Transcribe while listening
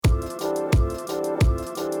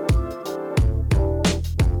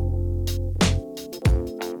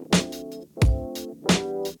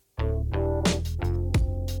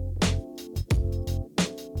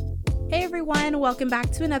and welcome back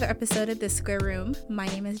to another episode of The Square Room. My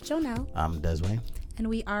name is Jonelle. I'm Deswayne. And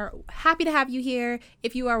we are happy to have you here.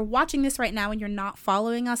 If you are watching this right now and you're not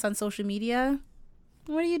following us on social media,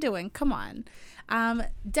 what are you doing? Come on.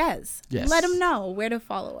 Des, Yes. Let them know where to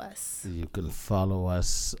follow us. You can follow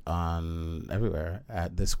us on everywhere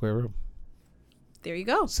at The Square Room. There you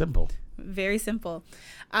go. Simple. Very simple.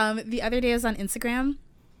 The other day I was on Instagram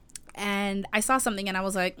and I saw something and I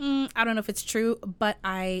was like, I don't know if it's true, but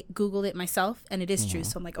I Googled it myself and it is true.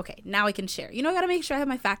 So I'm like, okay, now I can share. I got to make sure I have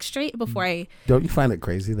my facts straight before I... Don't you find it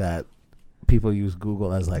crazy that people use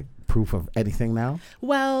Google as like proof of anything now?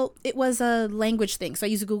 Well, it was a language thing. So I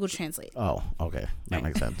use Google Translate. Oh, okay. That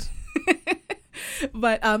makes sense.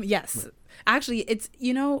 But yes, actually it's,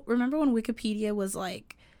 remember when Wikipedia was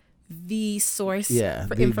like the source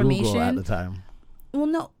for the information? Google at the time. Well,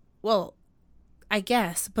 no. Well, I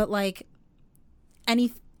guess, but like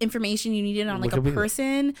any information you needed on like Wikipedia. a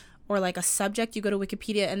person or like a subject, you go to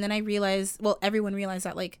Wikipedia. And then I realized, everyone realized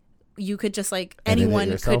that like you could just like Edit it anyone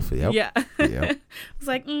yourself, could. yep. Yeah. Yep. I was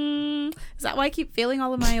like, is that why I keep failing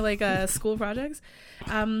all of my like school projects?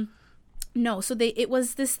 No. So it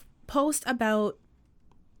was this post about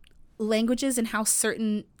languages and how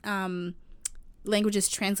certain languages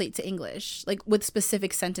translate to English, like with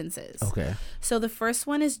specific sentences. Okay. So the first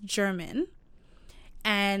one is German.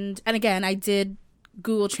 And again, I did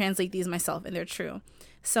Google Translate these myself, and they're true.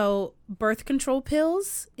 So birth control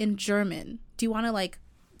pills in German. Do you want to like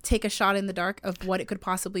take a shot in the dark of what it could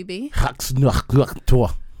possibly be?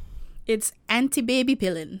 It's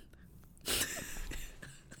anti-baby-pillen.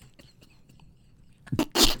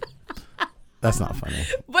 That's not funny.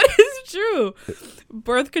 But it's true.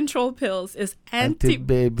 Birth control pills is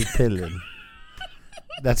Anti-baby pilling.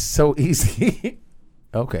 That's so easy.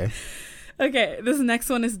 Okay. Okay, this next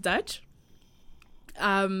one is Dutch.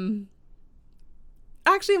 Actually,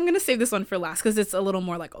 I'm going to save this one for last because it's a little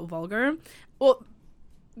more like vulgar. Well,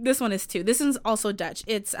 this one is too. This one's also Dutch.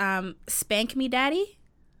 It's Spank Me Daddy.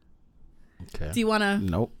 Okay. Do you want to...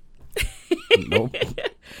 Nope. Nope.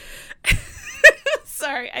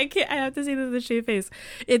 Sorry, I can't. I have to say this with a straight face.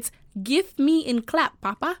 It's Give Me and Clap,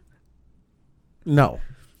 Papa. No.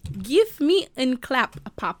 Give me and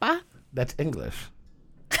clap, Papa. That's English.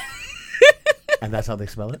 And that's how they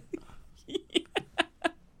spell it?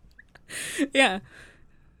 Yeah.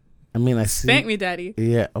 I mean, I see. Spank Me Daddy.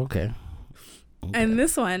 Yeah, okay. And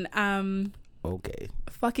this one, Okay.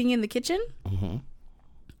 Fucking in the Kitchen. Mm-hmm.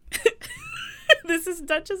 This is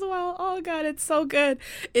Dutch as well. Oh, God, it's so good.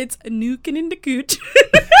 It's Nuken in the Cooch.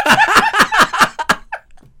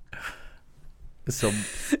 So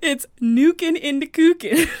It's Nuken in the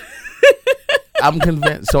Kookin. I'm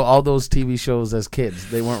convinced. So all those TV shows as kids,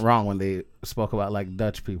 they weren't wrong when they spoke about like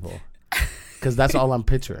Dutch people, because that's all I'm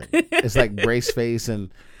picturing. It's like Braceface,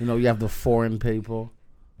 and you have the foreign people.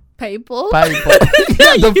 People. Yeah,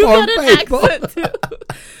 the You foreign got an people. accent too.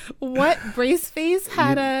 What? Braceface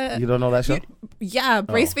had You don't know that show? Yeah,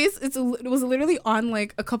 Braceface. It was literally on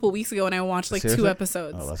like a couple weeks ago, and I watched like Seriously? 2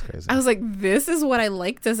 episodes. Oh, that's crazy. I was like, this is what I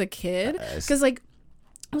liked as a kid, Yes. because like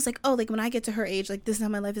I was like, oh, like when I get to her age, like this is how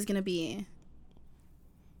my life is gonna be.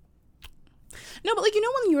 No, but like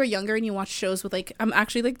when you were younger and you watch shows with like, I'm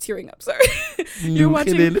actually like tearing up. Sorry, you're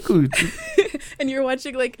watching in the coochie. and you're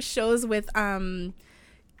watching like shows with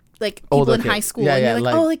like people Older in high kids. school, Yeah, and yeah, you're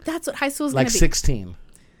like, like- oh, like that's what high school is Like gonna be. 16.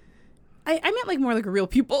 I meant like more like real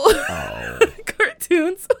people. Oh.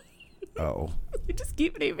 Cartoons. Oh. You just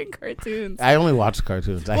keep naming cartoons. I only watched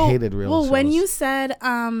cartoons. I hated real shows. Well, when you said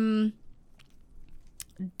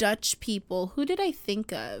Dutch people, who did I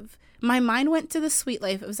think of? My mind went to The Sweet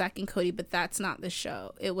Life of Zack and Cody, but that's not the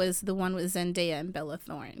show. It was the one with Zendaya and Bella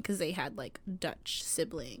Thorne, because they had like Dutch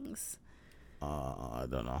siblings. I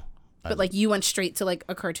don't know. But like you went straight to like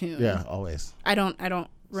a cartoon. Yeah, always. I don't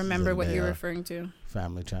remember what you're Zendaya. referring to.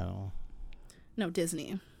 Family Channel. No,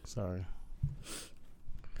 Disney. Sorry.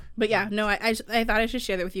 But yeah, no, I thought I should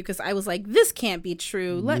share that with you because I was like, this can't be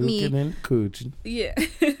true. Let me. Nuken in coochie. Yeah.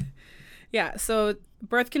 Yeah. So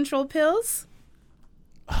birth control pills.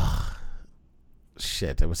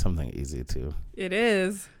 Shit, there was something easy too. It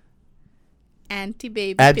is.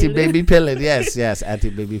 Anti-baby Anti-baby pilling. Yes,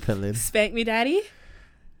 anti-baby pilling. Spank Me Daddy.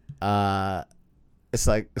 It's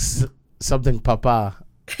like something papa.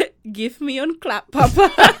 Give me on clap, Papa.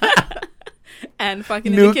 And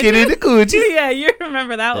fucking Nuke it in the coochie. Yeah, you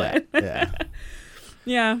remember that one. Yeah.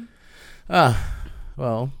 Yeah.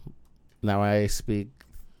 Well, now I speak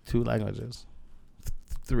 2 languages.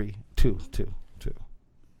 3. 2.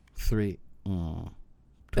 3. 2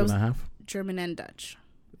 Those- and a half. German and Dutch.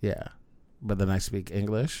 Yeah. but then I speak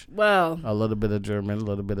English, Well, a little bit of German, a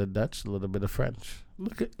little bit of Dutch, a little bit of French.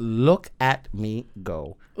 Look at me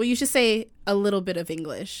go. well, you should say a little bit of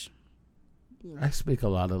English. I speak a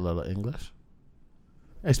lot of little English.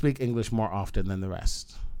 I speak English more often than the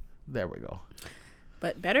rest. There we go.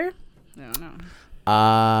 But better? I don't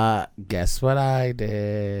know. Guess what I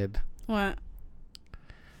did? What?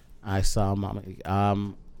 I saw mommy.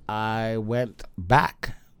 I went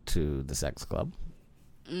back to the sex club.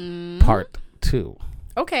 Part 2.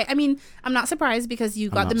 Okay. I mean, I'm not surprised because you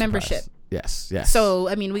got the membership. Yes, yes. So,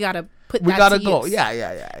 I mean, we got to put we that gotta to go. use.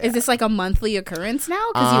 Yeah. Is this like a monthly occurrence now?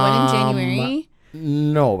 Because you went in January.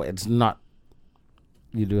 No, it's not.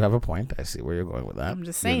 You do have a point. I see where you're going with that. I'm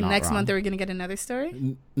just saying, next month are we going to get another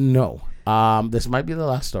story? No. This might be the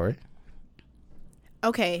last story.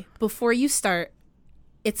 Okay. Before you start,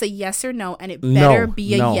 it's a yes or no, and it better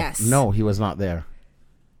be a yes. No, he was not there.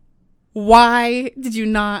 Why did you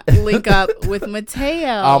not link up with Mateo?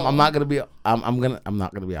 I'm not gonna be. I'm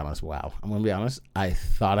not gonna be honest. Wow. I'm gonna be honest. I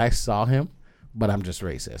thought I saw him, but I'm just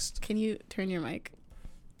racist. Can you turn your mic?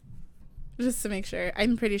 Just to make sure.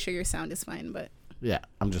 I'm pretty sure your sound is fine, but. Yeah,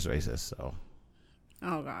 I'm just racist. So.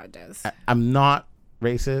 Oh God, Des. I'm not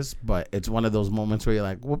racist, but it's one of those moments where you're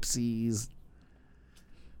like, whoopsies.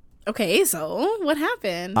 Okay, so what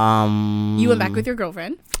happened? You went back with your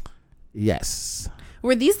girlfriend. Yes.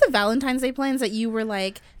 Were these the Valentine's Day plans that you were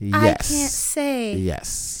like, yes. I can't say?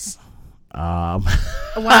 Yes.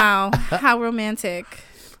 Wow, how romantic.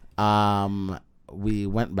 We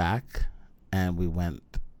went back and we went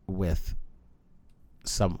with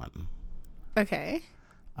someone. Okay.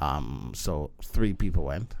 So 3 people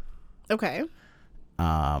went. Okay.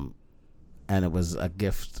 And it was a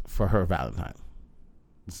gift for her Valentine's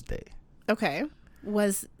Day. Okay.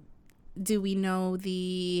 Do we know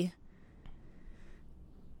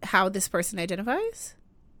how this person identifies?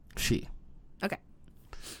 She. Okay.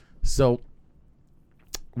 So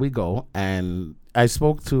we go, and I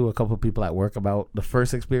spoke to a couple of people at work about the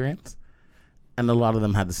first experience, and a lot of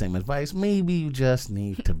them had the same advice. Maybe you just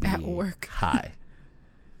need to be at work high.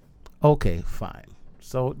 Okay, fine.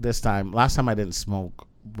 So last time I didn't smoke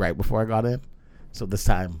right before I got in. So this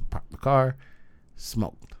time, parked the car,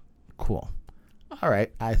 smoked. Cool. All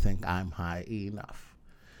right, I think I'm high enough.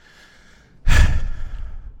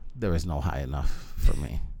 There is no high enough for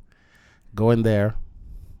me. Go in there.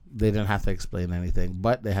 They didn't have to explain anything,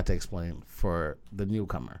 but they had to explain for the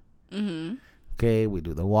newcomer. Mm-hmm. Okay, we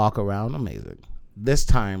do the walk around. Amazing. This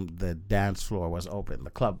time, the dance floor was open.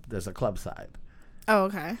 There's a club side. Oh,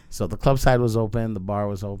 okay. So the club side was open. The bar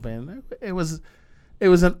was open. It was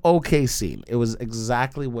an okay scene. It was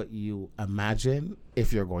exactly what you imagine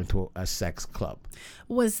if you're going to a sex club.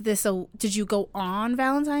 Did you go on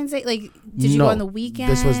Valentine's Day? Like, did you go on the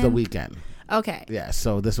weekend? This was the weekend. Okay. Yeah,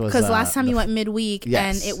 so this was... Because last time you went midweek,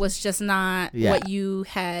 yes. and it was just not what you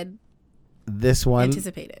had this one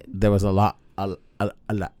anticipated. There was a lot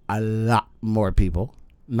more people.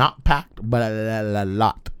 Not packed, but a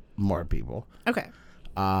lot more people. Okay.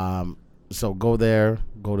 So go there,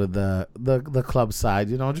 go to the club side,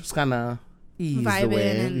 just kind of ease the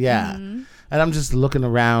way. Yeah. Mm-hmm. And I'm just looking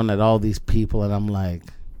around at all these people, and I'm like,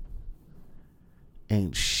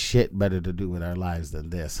 ain't shit better to do with our lives than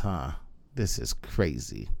this, huh? This is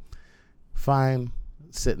crazy. Fine.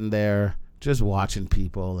 Sitting there, just watching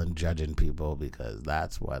people and judging people because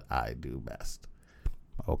that's what I do best.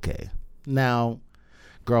 Okay. Now,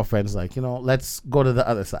 girlfriend's like, let's go to the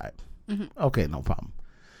other side. Mm-hmm. Okay, no problem.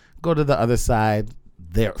 Go to the other side.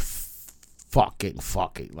 They're fucking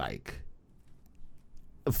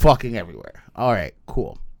everywhere. All right,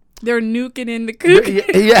 cool. They're nuking in the cook.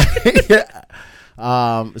 Yeah.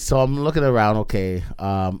 So I'm looking around. Okay.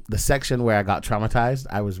 The section where I got traumatized,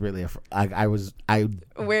 I was really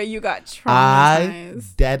where you got traumatized. I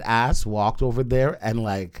dead ass walked over there and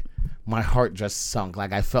my heart just sunk.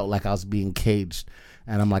 I felt like I was being caged,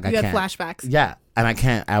 and I'm like, I can't. You had flashbacks. Yeah, and I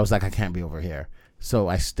can't. I was like, I can't be over here. So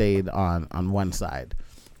I stayed on one side.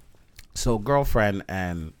 So girlfriend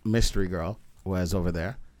and mystery girl was over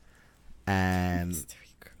there, and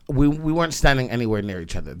we weren't standing anywhere near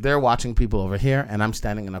each other. They're watching people over here, and I'm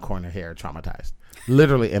standing in a corner here, traumatized,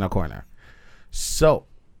 literally in a corner. So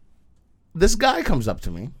this guy comes up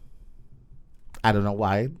to me. I don't know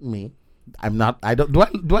why me. I'm not. I don't.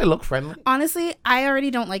 Do I look friendly? Honestly, I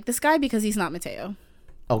already don't like this guy because he's not Mateo.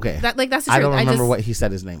 Okay. That's the truth. I don't remember what he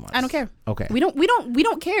said his name was. I don't care. Okay. We don't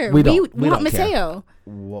care. We want Mateo. Care.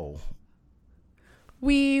 Whoa.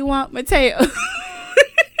 We want Mateo.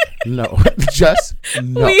 No. Just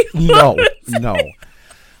no. No.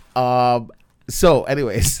 So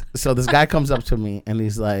anyways, so this guy comes up to me and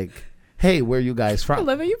he's like, hey, where you guys I from?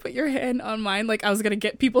 love how you put your hand on mine like I was gonna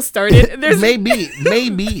get people started. There's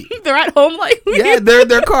maybe. they're at home like Yeah, they're in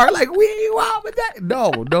their car like, we want with that.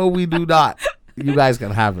 No, we do not. You guys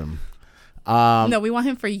can have him. no, we want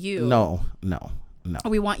him for you. No.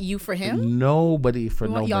 We want you for him. Nobody for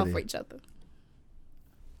We want nobody. y'all for each other.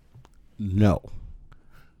 No.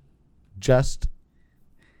 Just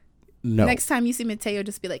no. Next time you see Mateo,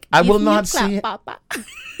 just be like, I will "Give me a not clap, see it. Papa."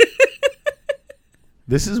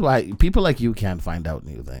 This is why people like you can't find out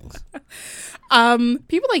new things.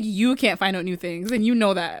 People like you can't find out new things, and you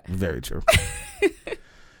know that. Very true.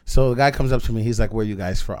 So the guy comes up to me. He's like, where you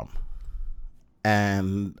guys from?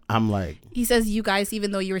 And I'm like, He says you guys,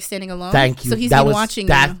 even though you were standing alone. thank you. So he's That been was- watching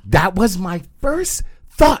that, you. That was my first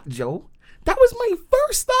thought, Joe. That was my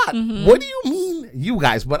first thought. Mm-hmm. What do you mean, you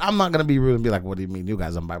guys? But I'm not going to be rude and be like, what do you mean, you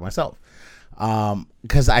guys? I'm by myself.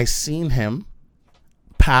 Because I seen him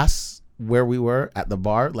pass where we were at the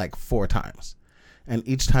bar like 4 times. And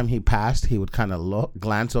each time he passed, he would kind of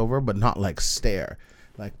glance over, but not like stare.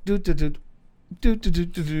 Like, do. I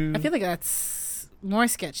feel like that's more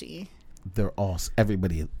sketchy, They're all,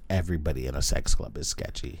 everybody in a sex club is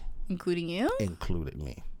sketchy, including you. including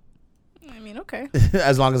me. I mean, okay.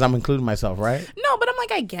 As long as I'm including myself, right? No, but I'm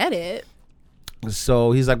like, I get it.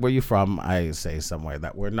 So he's like, where you from? I say somewhere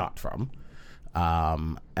that we're not from.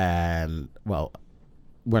 And well,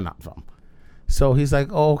 we're not from. So he's like,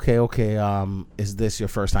 oh, okay. Is this your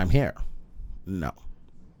first time here? No,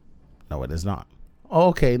 it is not.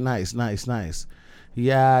 Okay, nice.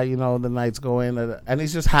 Yeah, the night's going, and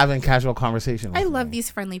he's just having casual conversation with I me. love these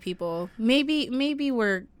friendly people. Maybe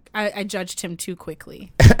I judged him too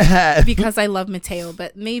quickly because I love Mateo,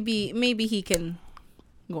 but maybe he can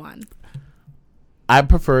go on. I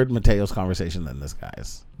preferred Mateo's conversation than this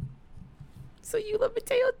guy's. So you love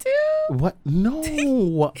Mateo too? What? No.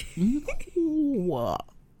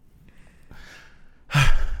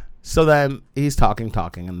 So then he's talking,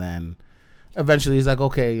 and then eventually he's like,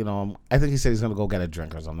 okay, I think he said he's going to go get a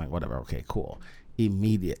drink or something. Like, whatever. Okay, cool.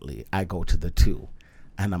 Immediately I go to the 2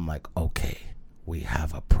 and I'm like, okay, we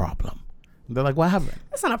have a problem. And they're like, what happened?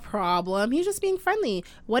 That's not a problem. He's just being friendly.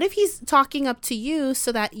 What if he's talking up to you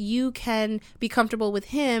so that you can be comfortable with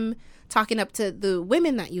him talking up to the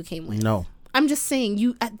women that you came with? No. I'm just saying,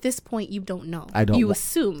 you at this point, you don't know. I don't. You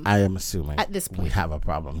assume. I am assuming. At this point. we have a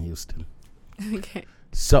problem, Houston. Okay.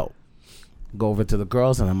 So, go over to the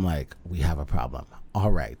girls, and I'm like, we have a problem.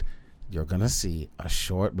 All right, you're going to see a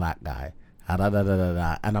short black guy,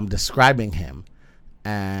 and I'm describing him.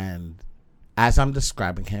 And as I'm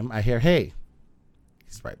describing him, I hear, hey,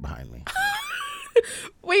 he's right behind me.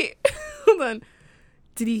 Wait, hold on.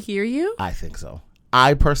 Did he hear you? I think so.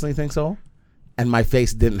 I personally think so. And my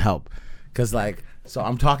face didn't help. Because, so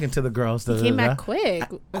I'm talking to the girls. He came back quick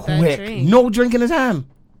with that Quick. drink. No drink in his hand.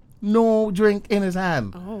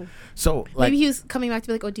 Oh. So, Maybe he was coming back to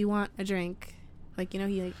be like, oh, do you want a drink?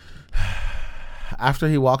 He after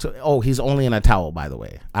he walks, he's only in a towel, by the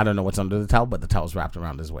way. I don't know what's under the towel, but the towel's wrapped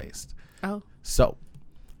around his waist. Oh. So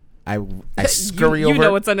I scurry over. You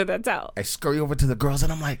know what's under that towel. I scurry over to the girls,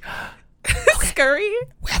 and I'm like, Scurry?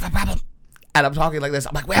 we have a problem. And I'm talking like this.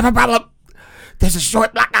 I'm like, we have a problem. There's a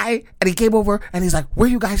short black guy, and he came over, and he's like, where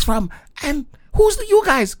you guys from? And who's you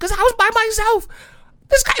guys? Because I was by myself.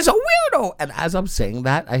 This guy's a weirdo. And as I'm saying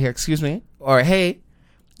that, I hear, excuse me, or hey.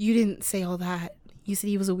 You didn't say all that. You said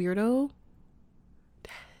he was a weirdo?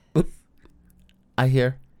 I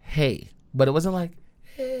hear, hey. But it wasn't like,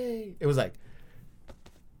 hey. It was like,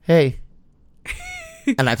 hey.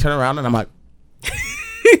 And I turn around, and I'm like,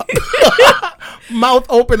 mouth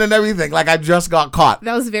open and everything, like I just got caught.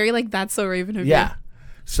 That was very That's So Raven of you. Yeah.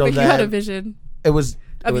 So Like then you had a vision it was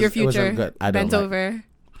of your it wasn't future good. I bent don't like. over.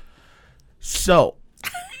 So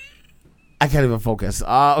I can't even focus.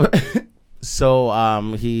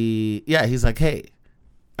 So he's like, hey.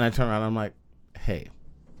 And I turn around and I'm like, hey.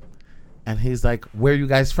 And he's like, where are you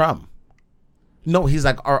guys from? No, he's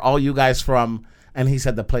like, are all you guys from? And he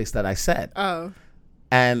said the place that I said. Oh.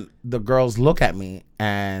 And the girls look at me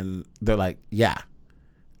and they're like, yeah.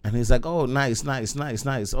 And he's like, oh, nice.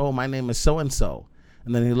 Oh, my name is so-and-so.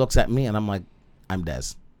 And then he looks at me and I'm like, I'm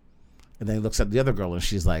Des. And then he looks at the other girl and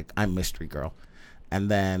she's like, I'm Mystery Girl.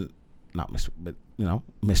 And then, not mystery, but,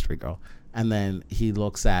 Mystery Girl. And then he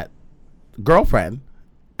looks at girlfriend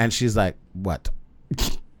and she's like, what?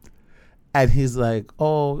 And he's like,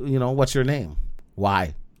 oh, what's your name?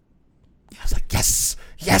 Why? I was like,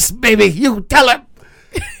 yes, baby, you tell him.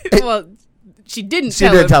 Well, she didn't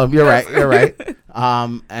tell him. You're right.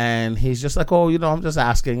 And he's just like, oh, I'm just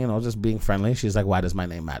asking, just being friendly. She's like, why does my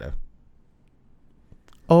name matter?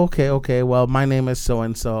 Okay. Well, my name is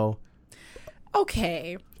so-and-so.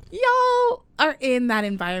 Okay. y'all are in that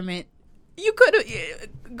environment. You could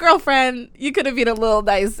have, girlfriend, you could have been a little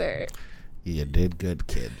nicer. You did good,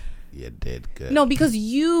 kid. You did good. No, because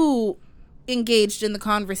you engaged in the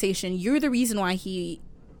conversation. You're the reason why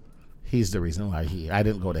He's the reason why I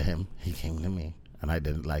didn't go to him. He came to me, and I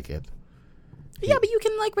didn't like it. Yeah, but you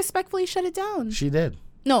can like respectfully shut it down. She did.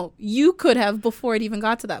 No, you could have before it even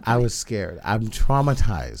got to that point. I was scared. I'm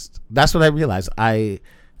traumatized. That's what I realized. I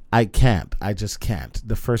can't. I just can't.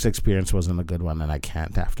 The first experience wasn't a good one, and I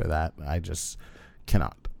can't after that. I just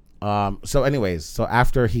cannot. So anyways, so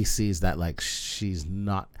after he sees that, like, she's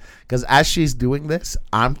not, because as she's doing this,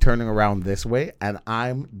 I'm turning around this way and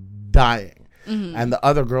I'm dying. Mm-hmm. And the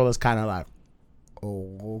other girl is kind of like,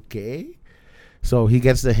 oh, okay. So he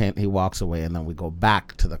gets the hint, he walks away, and then we go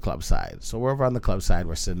back to the club side. So we're over on the club side,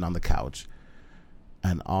 we're sitting on the couch,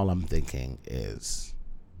 and all I'm thinking is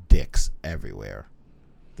dicks everywhere.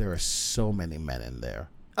 There are so many men in there.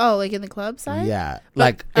 Oh, like in the club side? Yeah.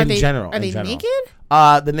 Like in general. Are they naked?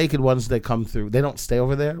 The naked ones, they come through. They don't stay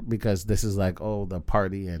over there because this is like, oh, the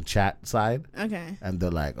party and chat side. Okay. And they're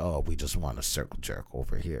like, oh, we just want a circle jerk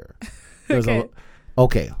over here.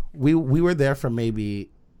 Okay. We were there for maybe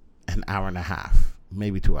an hour and a half,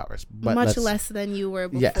 maybe 2 hours. But much less than you were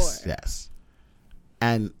before. Yes.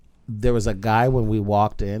 And there was a guy when we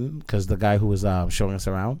walked in, because the guy who was showing us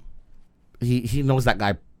around, he knows that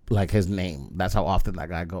guy, like his name. That's how often that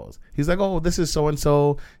guy goes. He's like, oh, this is so and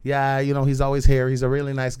so. Yeah, you know, he's always here. He's a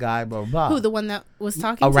really nice guy. Blah blah. Who, the one that was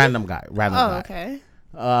talking? A random guy. Guy.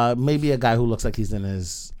 Okay. Maybe a guy who looks like he's in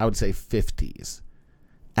his, I would say, 50s,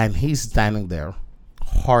 and he's standing there,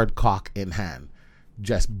 hard cock in hand,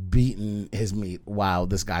 just beating his meat while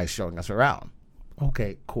this guy's showing us around.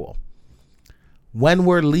 Okay, cool. When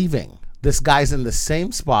we're leaving, this guy's in the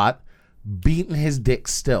same spot, beating his dick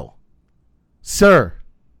still, sir.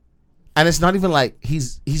 And it's not even like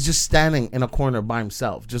he's just standing in a corner by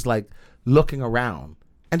himself, just like looking around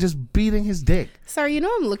and just beating his dick. Sorry, you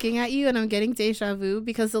know, I'm looking at you and I'm getting deja vu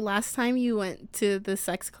because the last time you went to the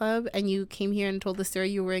sex club and you came here and told the story,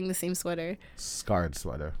 you were wearing the same sweater. Scarred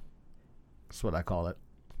sweater. That's what I call it.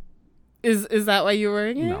 Is that why you're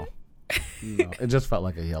wearing it? No. It just felt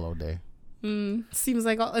like a yellow day. Seems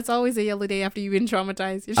like it's always a yellow day after you've been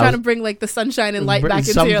traumatized. You're trying to bring like the sunshine and light back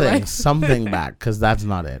into your life. Something back, because that's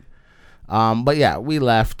not it. But yeah, we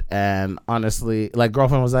left, and honestly, like,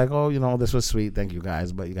 girlfriend was like, oh, you know, this was sweet, thank you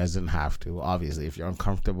guys, but you guys didn't have to. Obviously, if you're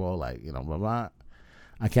uncomfortable, like, you know, blah blah,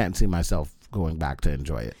 I can't see myself going back to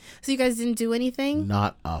enjoy it. So you guys didn't do anything?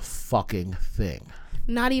 Not a fucking thing.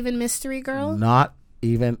 Not even Mystery Girl? Not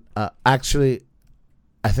even. Actually,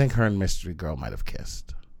 I think her and Mystery Girl might have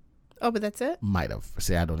kissed. Oh, but that's it? Might have.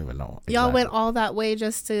 See, I don't even know. Exactly. Y'all went all that way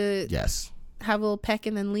just to have a little peck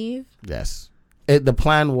and then leave? Yes. The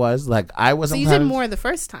plan was, like, I wasn't. So you did more the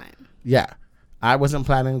first time. Yeah, I wasn't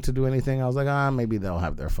planning to do anything. I was like, maybe they'll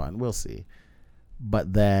have their fun. We'll see.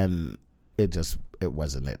 But then it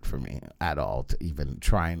wasn't it for me at all to even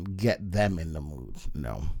try and get them in the mood.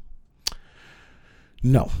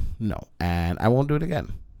 No, and I won't do it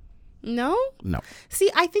again. No. See,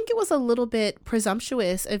 I think it was a little bit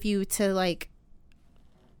presumptuous of you to like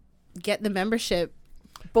get the membership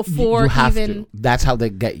before you have even. To. That's how they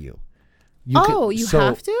get you. You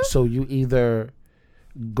have to? So you either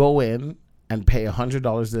go in and pay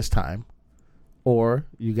 $100 this time, or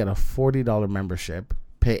you get a $40 membership,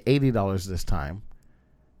 pay $80 this time,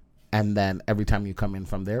 and then every time you come in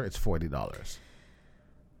from there, it's $40.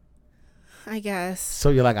 I guess. So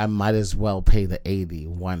you're like, I might as well pay the $80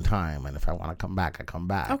 one time, and if I want to come back, I come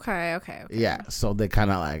back. Okay. Yeah, so they kind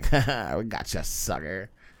of like, we got you, sucker.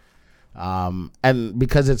 And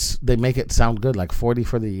because they make it sound good, like 40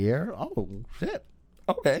 for the year. Oh shit.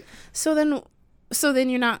 Okay. So then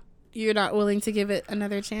you're not willing to give it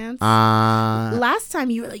another chance. Last time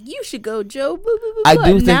you were like, you should go, Joe. Boo, boo, boo. I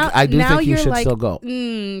do think you should like, still go.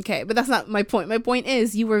 Okay, but that's not my point. My point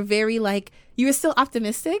is you were very like, you were still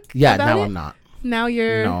optimistic. Yeah. About now it. I'm not. Now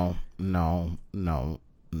you're no.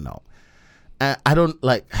 I don't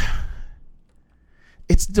like.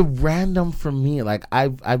 It's the random for me. Like,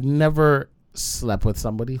 I've never slept with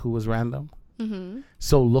somebody who was random. Mm-hmm.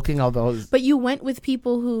 So looking at those, but you went with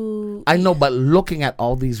people who I know. But looking at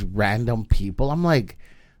all these random people, I'm like,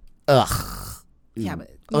 ugh. Yeah,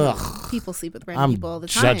 but people sleep with random people all the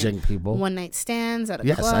time. Judging people. One night stands at a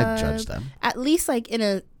club. Yes, I judge them. At least, like in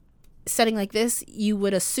a setting like this, you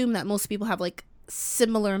would assume that most people have like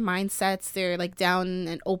similar mindsets. They're like down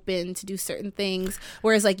and open to do certain things,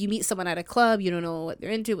 whereas like you meet someone at a club, you don't know what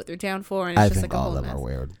they're into, what they're down for, and it's just like a whole mess. I think all of them are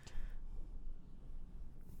weird.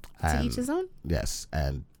 To each his own. Yes,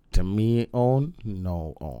 and to me, own,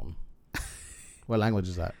 no own. What language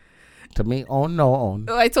is that? To me, own, no own.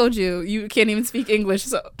 Oh, I told you, you can't even speak English,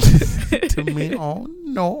 so. To me,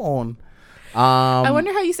 own, no own. I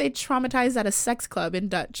wonder how you say traumatized at a sex club in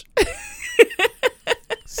Dutch.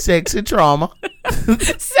 Sexy trauma.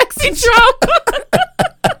 Sexy trauma.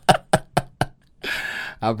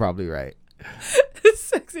 I'm probably right.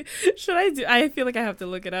 Sexy. Should I do? I feel like I have to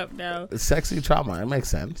look it up now. Sexy trauma. It makes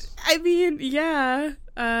sense. I mean, yeah.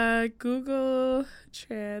 Google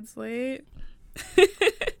Translate.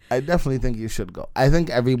 I definitely think you should go. I think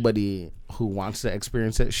everybody who wants to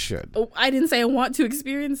experience it should. Oh, I didn't say I want to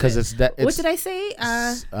experience it. Because it's what did I say?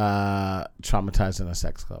 Traumatized in a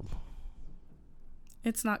sex club.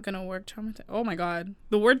 It's not gonna work. Traumatized. Oh my god,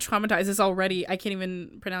 the word traumatized is already. I can't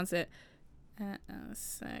even pronounce it. At a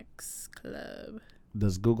sex club.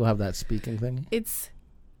 Does Google have that speaking thing? It's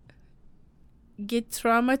get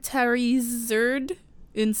traumatized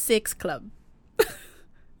in sex club.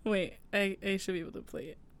 Wait, I should be able to play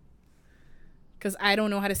it. Because I don't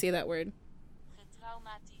know how to say that word.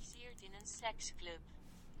 Getraumatiseerd in een seksclub.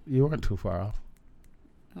 You weren't too far off.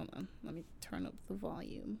 Hold on. Let me turn up the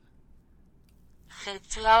volume.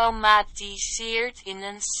 Getraumatiseerd in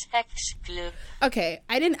een seksclub. Okay,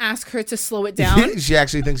 I didn't ask her to slow it down. She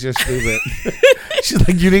actually thinks you're stupid. She's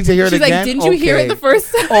like, you need to hear it She's again? like, didn't you hear it the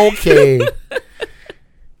first time? Okay.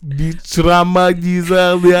 The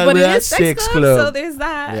traumatized But it is sex sex club. club, so there's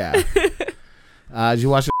that. Yeah. Did you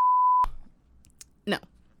watch it? No.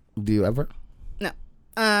 Do you ever? No.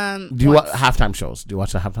 Do you watch halftime shows? Do you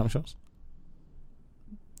watch the halftime shows?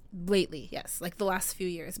 Lately, yes. Like the last few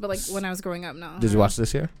years. But like when I was growing up, no. Did you watch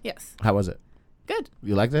this year? Yes. How was it? Good.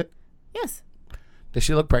 You liked it? Yes. Did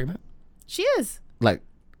she look pregnant? She is. Like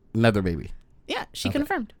another baby? Yeah, she Okay.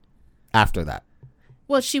 confirmed. After that?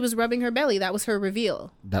 Well, she was rubbing her belly. That was her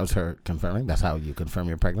reveal. That was her confirming? That's how you confirm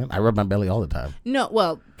you're pregnant? I rub my belly all the time. No,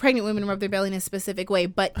 well, pregnant women rub their belly in a specific way,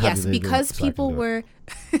 but How yes, do they do because it? So I can people do were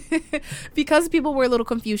because people were a little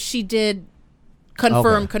confused, she did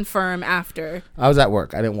confirm after. I was at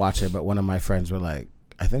work. I didn't watch it, but one of my friends were like,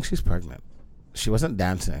 I think she's pregnant. She wasn't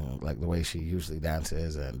dancing like the way she usually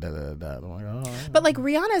dances and da-da-da. I'm like, oh. But like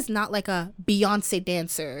Rihanna's not like a Beyonce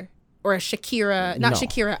dancer or a Shakira, not No.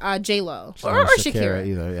 Shakira, J-Lo She's or not Shakira.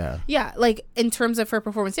 either, yeah. Yeah, like in terms of her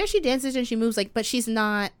performance. Yeah, she dances and she moves like, but she's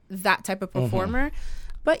not that type of performer.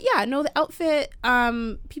 But yeah, no, the outfit,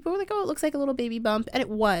 people were like, oh, it looks like a little baby bump. And it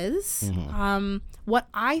was. What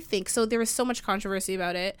I think, so there was so much controversy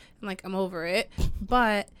about it. And like, I'm over it.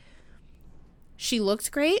 But she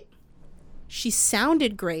looked great. She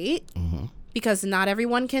sounded great. Because not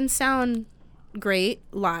everyone can sound great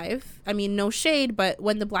live. I mean, no shade, but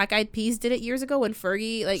when the Black Eyed Peas did it years ago, when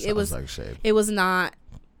Fergie, like, it was like shade. It was not.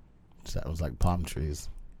 That was like palm trees.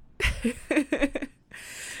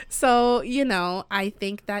 So, you know, I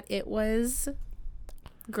think that it was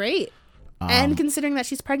great. And considering that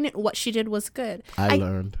she's pregnant, what she did was good. I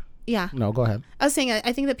learned. Yeah. No, go ahead. I was saying,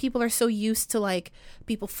 I think that people are so used to like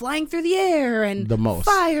people flying through the air and The most.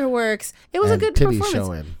 fireworks. It was And a good titties performance.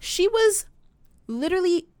 showing. She was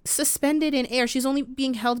literally suspended in air. She's only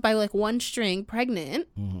being held by like one string, pregnant.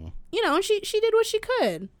 You know, and she did what she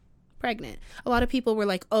could. Pregnant. A lot of people were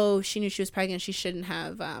like, "Oh, she knew she was pregnant. She shouldn't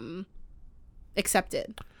have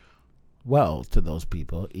accepted." Well, to those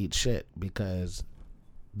people, eat shit because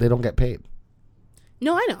they don't get paid.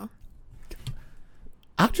 No, I know.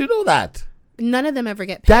 How'd you know that? None of them ever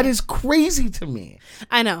get paid. That is crazy to me.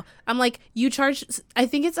 I know. I'm like, you charge, I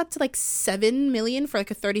think it's up to like 7 million for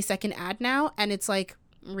like a 30-second ad now. And it's like,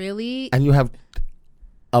 really? And you have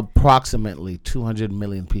approximately 200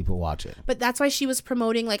 million people watch it. But that's why she was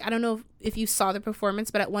promoting, like, I don't know if you saw the performance,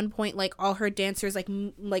 but at one point, like, all her dancers,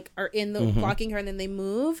 like are in the, blocking her, and then they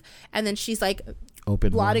move. And then she's like,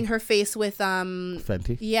 Open blotting her face with,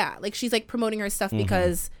 Fenty. yeah, like, she's like promoting her stuff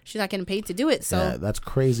because she's not getting paid to do it. So, Yeah, that's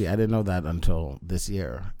crazy. I didn't know that until this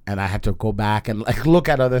year. And I had to go back and like look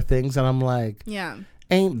at other things. And I'm like, yeah.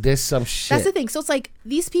 ain't this some shit? That's the thing. So it's like,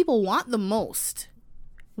 these people want the most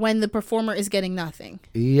when the performer is getting nothing.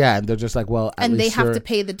 Yeah, and they're just like, well, And they have to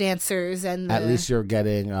pay the dancers and at least you're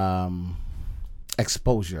getting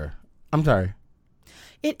exposure. I'm sorry.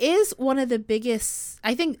 It is one of the biggest,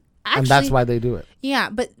 I think, actually. And that's why they do it. Yeah,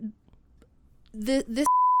 but this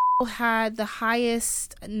had the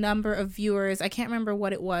highest number of viewers. I can't remember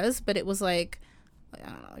what it was, but it was like, I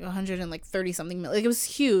don't know, like 130 something million. Like, it was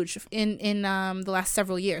huge in the last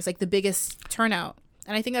several years, like the biggest turnout.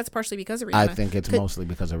 And I think that's partially because of Rihanna. I think it's mostly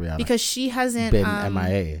because of Rihanna. Because she hasn't been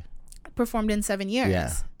MIA. performed in 7 years.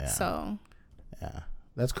 Yeah. So, Yeah.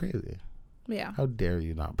 That's crazy. yeah. How dare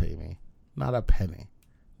you not pay me? Not a penny.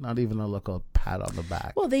 Not even a little pat on the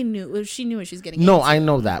back. Well, they knew. She knew what she's getting No, into. I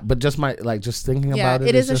know that, but just just thinking about it.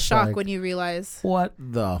 It is a just shock like, when you realize. what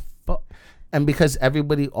the fuck? And because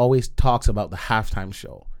everybody always talks about the halftime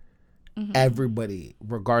show. Everybody,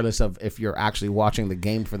 regardless of if you're actually watching the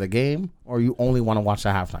game for the game or you only want to watch the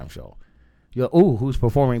halftime show. You're, ooh, who's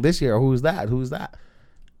performing this year? Who's that? Who's that?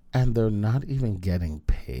 And they're not even getting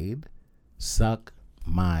paid. Suck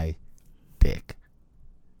my dick.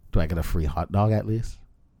 Do I get a free hot dog at least?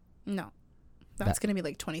 No. That's going to be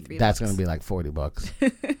like $23. That's going to be like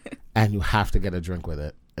 $40. And you have to get a drink with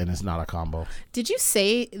it. And it's not a combo. Did you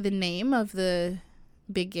say the name of the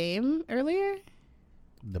big game earlier?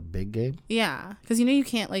 The big game? Yeah. Because you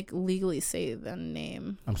can't like legally say the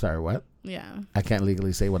name. I'm sorry, what? Yeah. I can't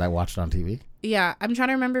legally say what I watched on TV? Yeah. I'm trying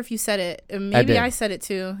to remember if you said it. Maybe I said it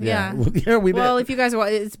too. Yeah. Yeah, we did. Well, if you guys are,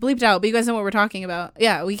 it's bleeped out, but you guys know what we're talking about.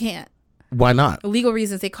 Yeah, we can't. Why not? Legal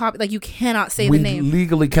reasons. They copy, like you cannot say We the name.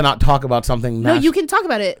 legally cannot talk about something. No, you can talk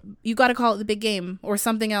about it. You got to call it the big game or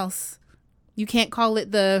something else. You can't call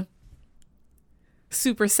it the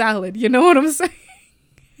super salad. You know what I'm saying?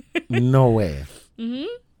 No way.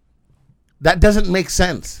 That doesn't make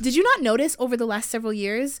sense. Did you not notice over the last several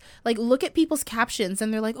years, like look at people's captions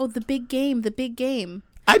and they're like, oh, the big game, the big game.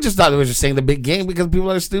 I just thought it was just saying the big game because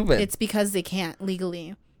people are stupid. It's because they can't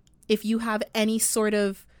legally. If you have any sort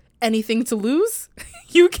of anything to lose,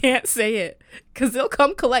 you can't say it because they'll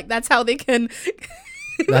come collect. That's how they can.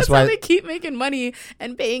 That's why how they keep making money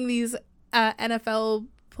and paying these NFL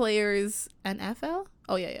players. NFL?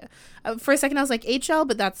 Oh, yeah. For a second, I was like HL,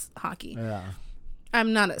 but that's hockey. Yeah.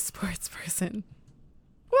 I'm not a sports person.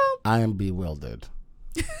 Well, I am bewildered.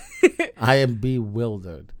 I am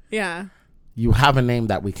bewildered. yeah. You have a name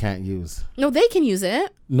that we can't use. No, they can use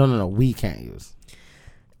it. No. We can't use.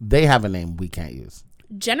 They have a name we can't use.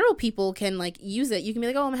 General people can like use it. You can be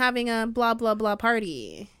like, oh, I'm having a blah, blah, blah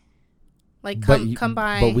party. Like, come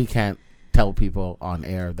by. But we can't tell people on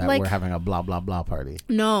air that Like- we're having a blah, blah, blah party.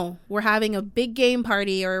 No, we're having a big game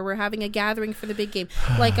party or we're having a gathering for the big game.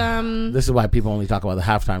 Like, This is why people only talk about the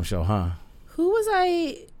halftime show, huh? who was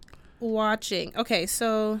I watching? Okay,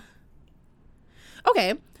 so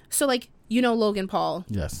like, Logan Paul.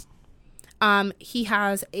 Yes. He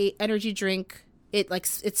has a energy drink.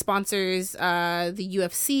 It sponsors the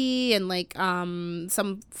UFC and like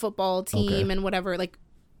some football team and whatever, like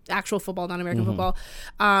actual football, not American football.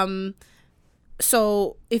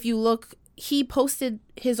 So if you look, he posted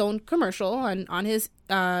his own commercial on his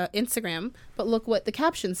Instagram, but look what the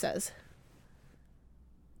caption says.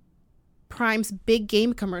 Prime's big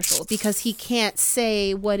game commercial, because he can't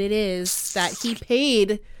say what it is that he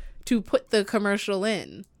paid to put the commercial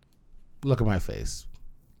in. Look at my face.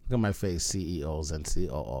 Look at my face, CEOs and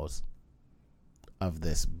COOs of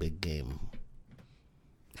this big game.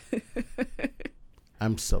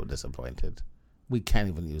 I'm so disappointed. We can't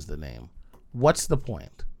even use the name. What's the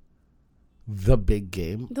point? The big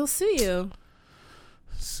game? They'll sue you.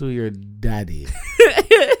 Sue your daddy.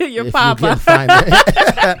 Your if papa. You can find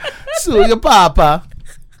it. Sue your papa.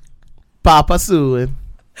 Papa suing.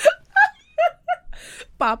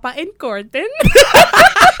 Papa and Gordon.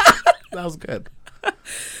 That was good.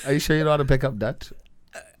 Are you sure you know how to pick up Dutch?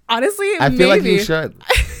 Honestly, I feel like you should.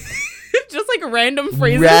 Just like random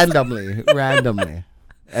phrases. Randomly.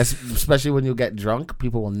 Especially when you get drunk,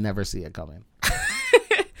 people will never see it coming.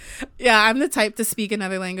 Yeah, I'm the type to speak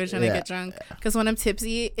another language when I get drunk. Because when I'm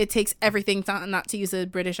tipsy, it takes everything not to use a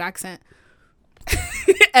British accent.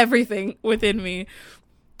 Everything within me.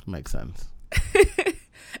 Makes sense.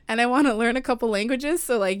 And I want to learn a couple languages.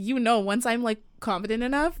 So, like, once I'm, like, confident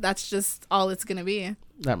enough, that's just all it's going to be.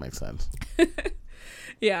 That makes sense.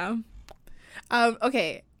 Yeah.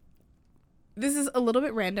 Okay. This is a little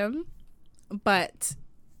bit random, but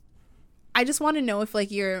I just want to know if,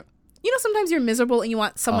 like, you're... sometimes you're miserable and you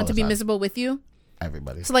want someone to be miserable with you.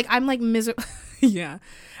 Everybody. So, like, I'm, like, miserable. Yeah.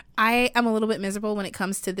 I am a little bit miserable when it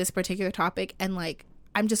comes to this particular topic. And, like,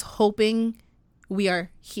 I'm just hoping we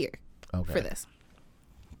are here for this.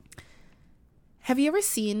 Have you ever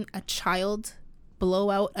seen a child blow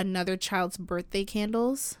out another child's birthday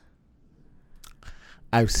candles?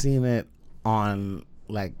 I've seen it on,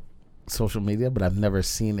 like, social media, but I've never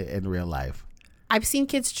seen it in real life. I've seen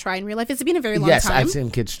kids try in real life. It's been a very long time. Yes, I've seen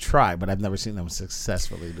kids try, but I've never seen them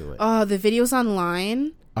successfully do it. Oh, the videos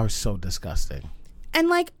online Are so disgusting. and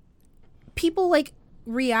like people like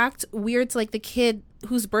react weird to like the kid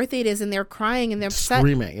whose birthday it is and they're crying and they're upset.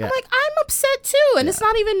 Screaming, yeah. I'm like, I'm upset too, and it's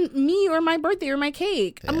not even me or my birthday or my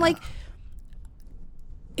cake. I'm Yeah. like,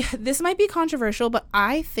 this might be controversial, but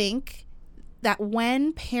I think that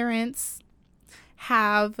when parents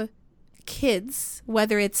have kids,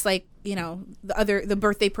 whether it's like the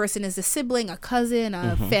birthday person is a sibling, a cousin,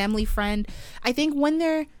 a family friend. I think when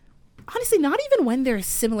they're honestly not even when they're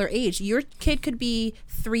similar age, your kid could be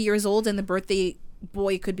 3 years old and the birthday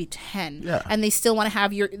boy could be 10, and they still want to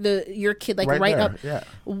have your kid like right up.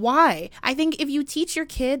 Why? I think if you teach your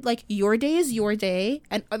kid like your day is your day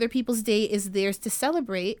and other people's day is theirs to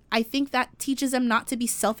celebrate, I think that teaches them not to be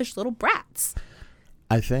selfish little brats.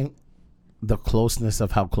 I think the closeness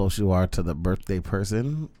of how close you are to the birthday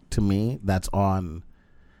person, to me, that's on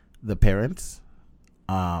the parents,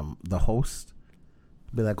 the host.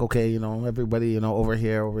 Be like, okay, everybody, over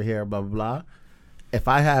here, blah, blah, blah. If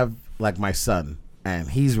I have like my son and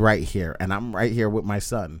he's right here and I'm right here with my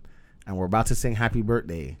son and we're about to sing happy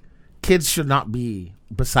birthday, kids should not be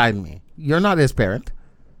beside me. You're not his parent.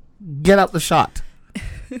 Get out the shot.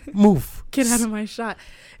 Move. Get out of my shot.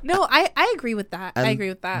 No, I agree with that. And I agree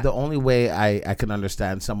with that. The only way I can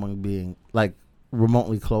understand someone being like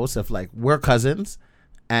remotely close, if like we're cousins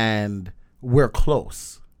and we're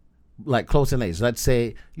close, like close in age. Let's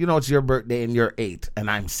say, it's your birthday and you're 8 and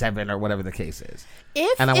I'm 7 or whatever the case is.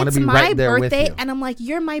 If and I it's be my right there birthday with you. and I'm like,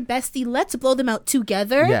 you're my bestie, let's blow them out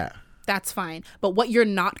together. Yeah. That's fine. But what you're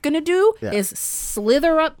not going to do is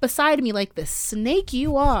slither up beside me like the snake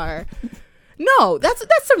you are. No, that's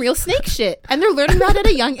some real snake shit. And they're learning that at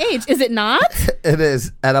a young age. Is it not? It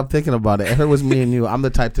is. And I'm thinking about it. If it was me and you, I'm the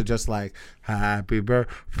type to just like, happy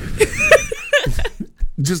birthday.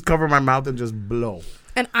 Just cover my mouth and just blow.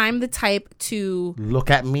 And I'm the type to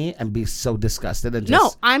look at me and be so disgusted and just...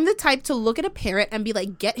 No, I'm the type to look at a parent and be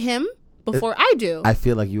like, get him before I do. I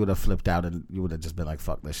feel like you would have flipped out and you would have just been like,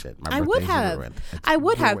 fuck this shit. I would have. I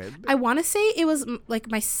want to say it was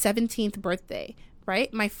like my 17th birthday,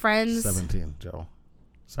 right? My friend's 17th, Joe.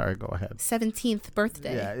 Sorry, go ahead. 17th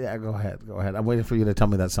birthday. Yeah, go ahead. I'm waiting for you to tell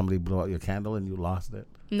me that somebody blew out your candle and you lost it.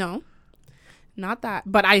 No. Not that.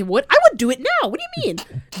 But I would do it now. What do you mean?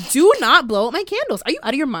 Do not blow out my candles. Are you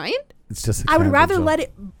out of your mind? It's just I would rather let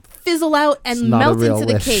it fizzle out and melt into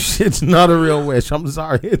the cake. It's not a real wish. I'm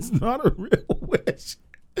sorry. It's not a real wish.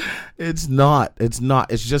 It's not.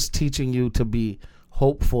 It's just teaching you to be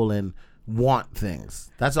hopeful and want things.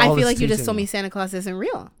 That's all. I feel like you just told me Santa Claus isn't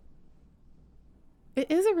real. It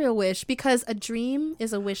is a real wish because a dream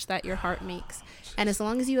is a wish that your heart makes. And as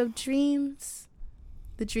long as you have dreams,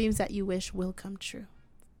 the dreams that you wish will come true.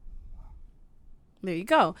 There you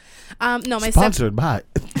go. No, my sponsored by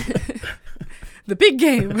the big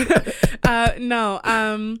game. I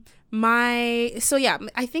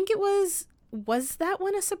think it was that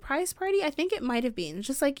one a surprise party? I think it might have been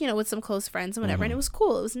just like, with some close friends and whatever. And it was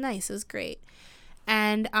cool. It was nice. It was great.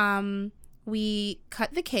 And we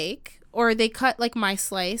cut the cake, or they cut like my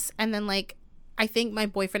slice. And then like, I think my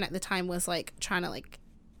boyfriend at the time was like trying to like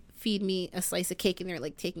feed me a slice of cake and they're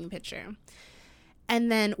like taking a picture.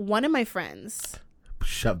 And then one of my friends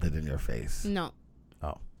shoved it in your face. No.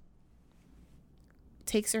 Oh.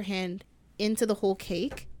 Takes her hand into the whole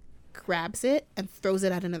cake, grabs it, and throws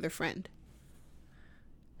it at another friend.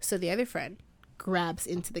 So the other friend grabs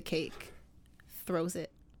into the cake, throws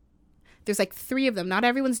it. There's like 3 of them. Not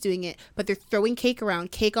everyone's doing it, but they're throwing cake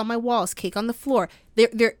around, cake on my walls, cake on the floor.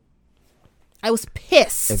 I was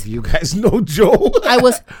pissed. If you guys know Joe. I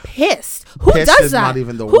was pissed. Who pissed does is that? Not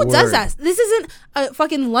even the Who word. does that? This isn't a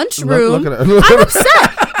fucking lunchroom. Look at her. I'm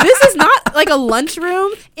upset. This is not like a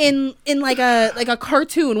lunchroom in like a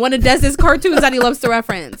cartoon, one of Dez's cartoons that he loves to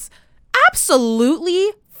reference.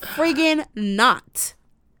 Absolutely friggin' not.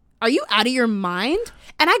 Are you out of your mind?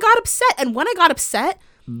 And I got upset. And when I got upset,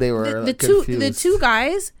 they were the two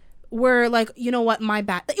guys were like, you know what, my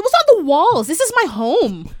bad. It was on the walls. This is my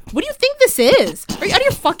home. What do you think this is? Are you out of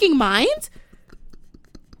your fucking mind?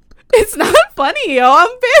 It's not funny, yo. I'm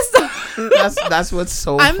pissed. That's what's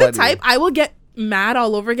so I'm funny. the type, I will get mad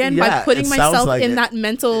all over again by putting myself like in that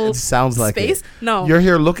mental space. No. You're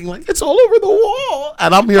here looking like it's all over the wall.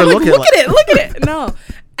 And I'm here looking look at it. No.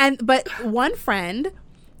 But one friend,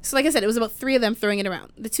 so like I said, it was about 3 of them throwing it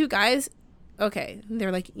around. The 2 guys, okay,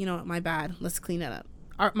 they're like, you know what, my bad. Let's clean it up.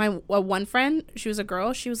 My one friend, she was a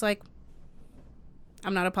girl. She was like,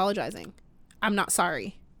 I'm not apologizing. I'm not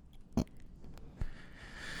sorry.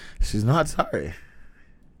 She's not sorry.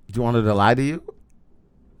 Do you want her to lie to you?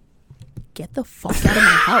 Get the fuck out of my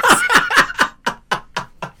house.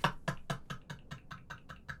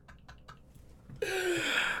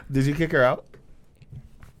 Did you kick her out?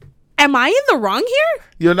 Am I in the wrong here?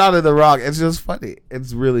 You're not in the wrong. It's just funny.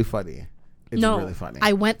 It's really funny. It's really funny.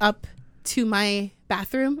 I went up to my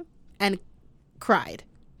bathroom and cried.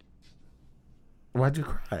 Why'd you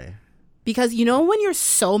cry? Because you know when you're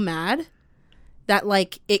so mad that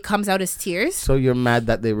like it comes out as tears? So you're mad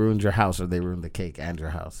that they ruined your house or they ruined the cake and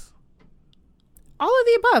your house? All of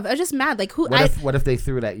the above. I was just mad. Like, What if they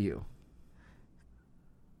threw it at you?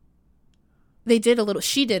 They did a little.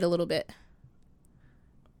 She did a little bit.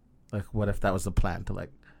 Like, what if that was the plan to,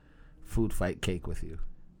 like, food fight cake with you?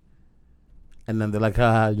 And then they're like,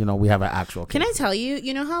 we have an actual cake. Can I tell you,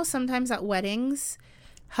 you know how sometimes at weddings,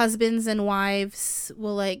 husbands and wives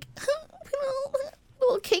will, like, a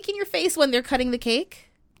little cake in your face when they're cutting the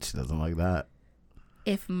cake? She doesn't like that.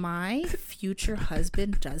 If my future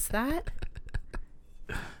husband does that,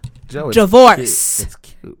 Joe, it's divorce. Cute. It's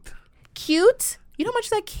cute. Cute? You know how much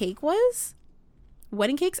that cake was?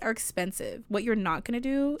 Wedding cakes are expensive. What you're not going to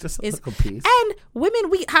do Just a is... little piece. And women,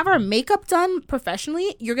 we have our makeup done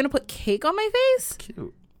professionally. You're going to put cake on my face?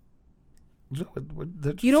 Cute. Joe,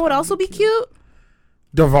 You know what else will be cute?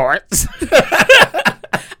 Divorce. I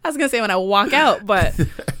was going to say when I walk out, but...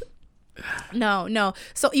 No.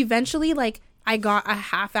 So eventually, like, I got a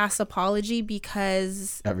half-ass apology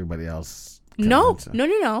because... Everybody else. No.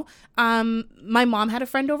 My mom had a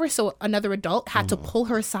friend over, so another adult had to pull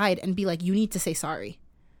her aside and be like, you need to say sorry.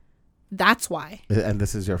 That's why. And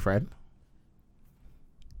this is your friend?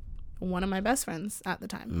 One of my best friends at the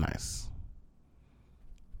time. Nice.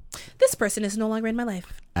 This person is no longer in my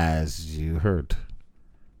life. As you heard.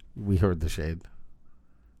 We heard the shade.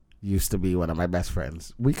 Used to be one of my best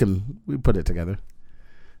friends. We put it together.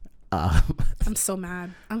 I'm so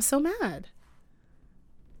mad.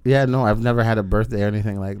 Yeah, no, I've never had a birthday or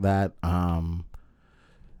anything like that.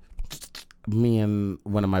 Me and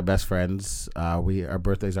one of my best friends, our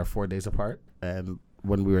birthdays are 4 days apart. And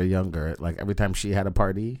when we were younger, like every time she had a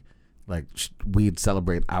party, like we'd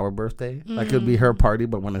celebrate our birthday. Like it would be her party,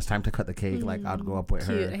 but when it's time to cut the cake, like I'd go up with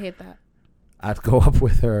Cute. her. I hate that. I'd go up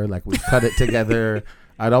with her, like we'd cut it together.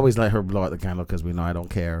 I'd always let her blow out the candle because we know I don't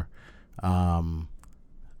care.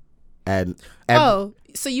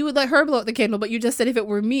 So you would let her blow out the candle, but you just said if it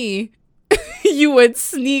were me, you would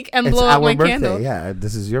sneak and blow out my birthday, candle. Yeah,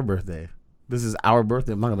 this is your birthday. This is our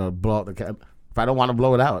birthday. I'm not gonna blow out the candle. If I don't want to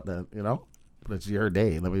blow it out, then it's your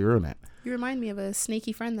day. Let me ruin it. You remind me of a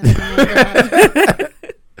snaky friend that I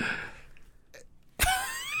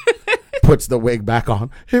Puts the wig back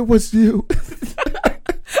on. It was you.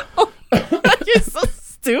 You're so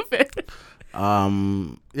stupid.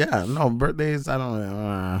 Yeah, no, birthdays, I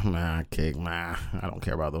don't cake, I don't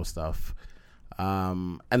care about those stuff.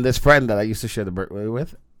 And this friend that I used to share the birthday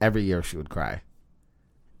with, every year she would cry.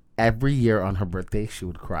 Every year on her birthday she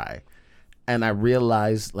would cry. And I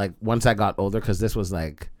realized, like, once I got older, because this was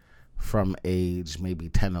like from age maybe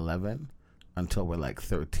 10, 11 until we're like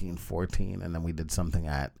 13, 14, and then we did something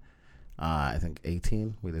at I think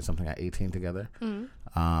 18. We did something at 18 together.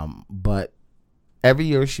 But every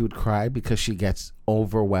year she would cry because she gets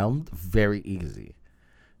overwhelmed very easy.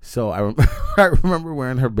 So I remember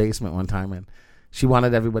we're in her basement one time and she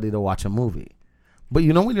wanted everybody to watch a movie. But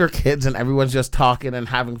you know when you're kids and everyone's just talking and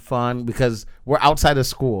having fun because we're outside of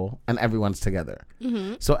school and everyone's together.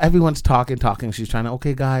 So everyone's talking. She's trying to,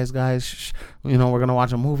 okay, guys, shh, we're going to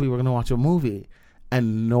watch a movie.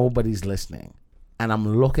 And nobody's listening. And I'm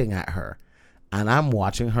looking at her and I'm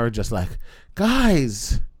watching her just like,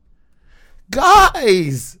 guys.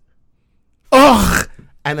 Ugh.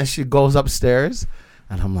 And then she goes upstairs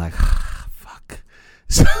and I'm like, fuck.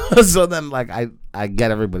 So then like I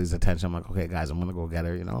get everybody's attention. I'm like, okay, guys, I'm gonna go get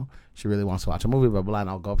her, she really wants to watch a movie, blah blah, and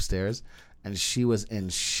I'll go upstairs. And she was in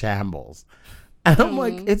shambles. And I'm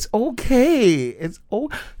like, it's okay.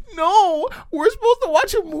 No, we're supposed to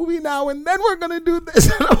watch a movie now and then we're gonna do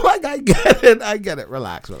this. And I'm like, I get it.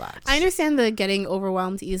 Relax. I understand the getting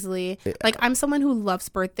overwhelmed easily. Yeah. Like, I'm someone who loves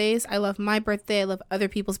birthdays. I love my birthday. I love other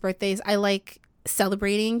people's birthdays. I like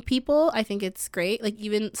celebrating people. I think it's great. Like,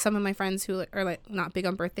 even some of my friends who are like not big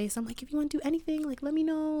on birthdays, I'm like, if you want to do anything, like, let me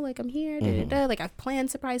know. Like, I'm here. Like, I've planned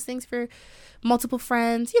surprise things for multiple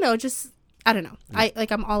friends. Just I don't know. Yeah.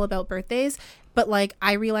 I'm all about birthdays. But, like,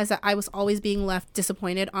 I realized that I was always being left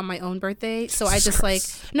disappointed on my own birthday. So I just, like,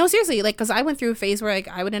 no, seriously, like, because I went through a phase where, like,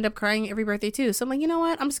 I would end up crying every birthday, too. So I'm like, you know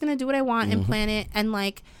what? I'm just going to do what I want and plan it. And,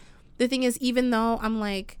 like, the thing is, even though I'm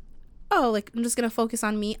like, oh, like, I'm just going to focus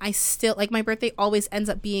on me, I still, like, my birthday always ends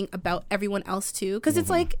up being about everyone else, too. Because it's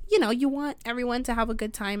like, you want everyone to have a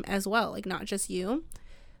good time as well. Like, not just you.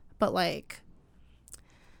 But, like,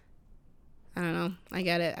 I don't know. I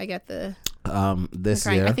get it. I get the... This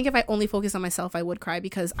year, I think if I only focus on myself, I would cry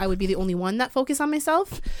because I would be the only one that focused on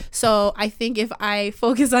myself. So I think if I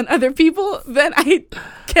focus on other people, then I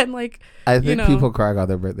can, like, I think people crying on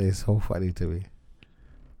their birthday is so funny to me.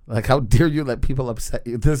 Like, how dare you let people upset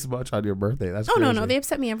you this much on your birthday? That's crazy. No, they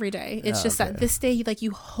upset me every day. It's just that this day, like,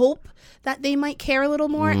 you hope that they might care a little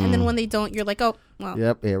more, and then when they don't, you're like, oh, well.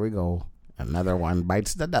 Yep, here we go. Another one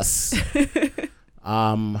bites the dust.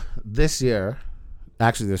 This year,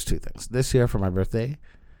 actually, there's two things. This year for my birthday,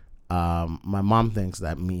 my mom thinks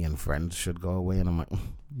that me and friends should go away, and I'm like,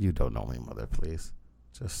 you don't know me, mother. Please,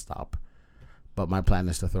 just stop. But my plan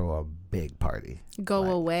is to throw a big party. Go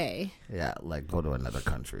away. Yeah, like go to another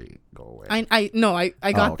country. Go away.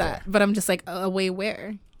 I got okay. that, but I'm just like away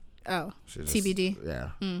where? Oh, Just, TBD.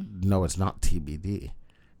 Yeah. No, it's not TBD.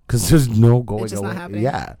 Because there's no going It's just away. not happening.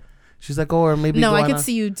 Yeah. She's like, or maybe No, go I on could a,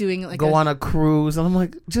 see you doing like go on a cruise. And I'm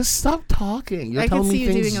like, just stop talking. You're I could telling see me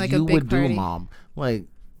you things doing, like, a you big would party. do, Mom. Like,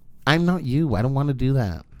 I'm not you. I don't want to do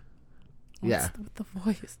that. Yeah. with the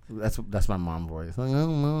voice. That's my mom voice. Like, oh,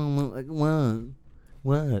 Mom, like,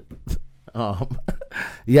 what?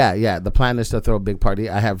 Yeah. The plan is to throw a big party.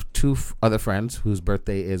 I have two other friends whose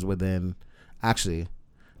birthday is within. Actually,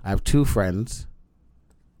 I have two friends.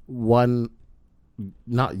 One,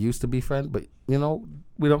 not used to be friend, but we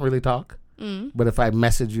don't really talk. But if I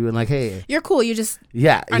message you and like, hey, You're cool. You just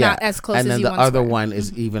yeah, are not as close and as then you the once other were. one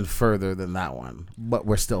is even further than that one, but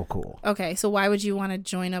we're still cool Okay, so why would you want to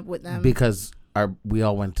join up with them? because we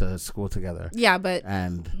all went to school together, Yeah, but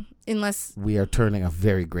and unless we are turning a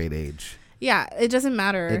very great age. it doesn't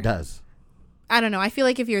matter. It does. I don't know. I feel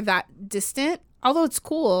like if you're that distant, although it's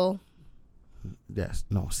cool. Yes.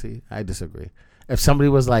 No, see, I disagree. If somebody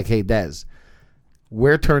was like, hey, Des,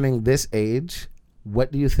 we're turning this age.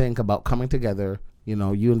 What do you think about coming together?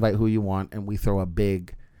 You invite who you want and we throw a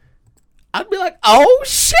big. I'd be like, oh,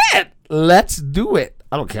 shit. Let's do it.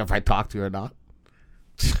 I don't care if I talk to you or not.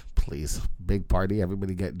 Please. Big party.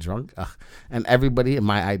 Everybody get drunk. Ugh. And everybody,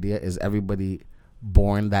 my idea is everybody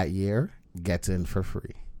born that year gets in for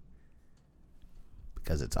free.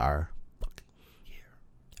 Because it's our fucking year.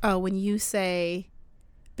 Oh, when you say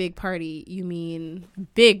big party, you mean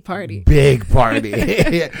big party. Big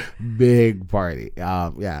party. Big party.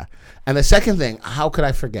 Yeah. And the second thing, how could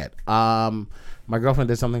I forget? My girlfriend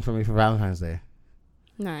did something for me for Valentine's Day.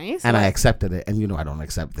 Nice. And I accepted it. And I don't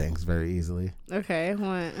accept things very easily. Okay,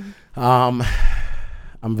 what? I'm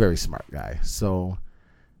a very smart guy. So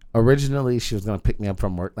originally she was going to pick me up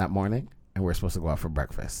from work that morning and we're supposed to go out for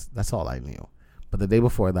breakfast. That's all I knew. But the day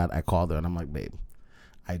before that, I called her and I'm like, babe,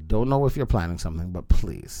 I don't know if you're planning something, but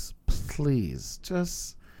please,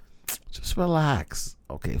 just relax.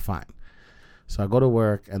 Okay, fine. So I go to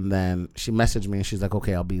work and then she messaged me and she's like,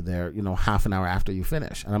 okay, I'll be there, half an hour after you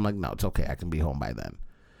finish. And I'm like, no, it's okay. I can be home by then.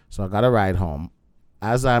 So I got a ride home.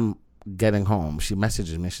 As I'm getting home, she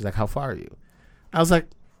messages me. She's like, how far are you? I was like,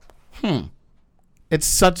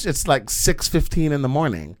 it's like 6:15 in the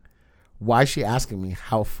morning. Why is she asking me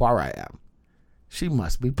how far I am? She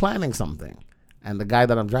must be planning something. And the guy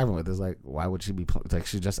that I'm driving with is like, why would she be like,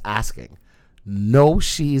 she's just asking. No,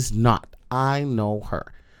 she's not. I know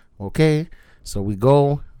her. Okay. So we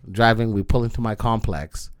go driving. We pull into my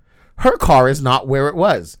complex. Her car is not where it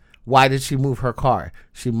was. Why did she move her car?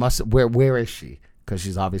 She must. Where is she? Because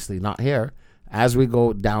she's obviously not here. As we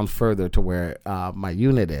go down further to where my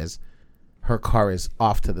unit is, her car is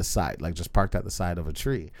off to the side, like just parked at the side of a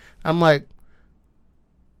tree. I'm like,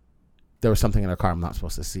 there was something in her car I'm not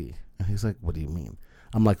supposed to see. And he's like, what do you mean?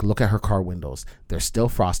 I'm like, look at her car windows. They're still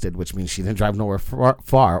frosted, which means she didn't drive nowhere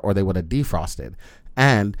far or they would have defrosted.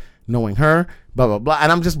 And knowing her, blah, blah, blah.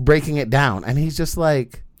 And I'm just breaking it down. And he's just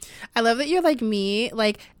like. I love that you're like me.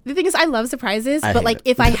 Like, the thing is, I love surprises. I But, hate like, it.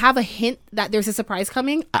 if I have a hint that there's a surprise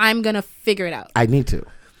coming, I'm going to figure it out. I need to.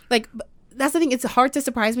 Like, that's the thing. It's hard to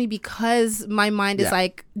surprise me because my mind is, Yeah.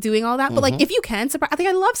 like, doing all that. But, like, if you can surprise, I think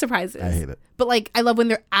I love surprises. I hate it. But, like, I love when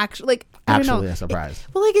they're actually, like, I don't Actually know. a surprise.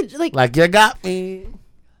 But, like, Like, you got me.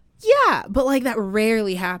 yeah. But, like, that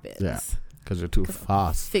rarely happens. Yeah. Because you're too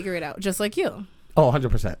fast. Figure it out. Just like you. Oh,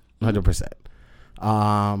 100%.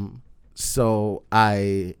 100%. So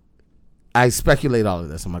I speculate all of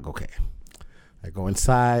this. I'm like, okay. I go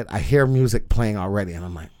inside. I hear music playing already. And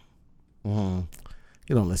I'm like,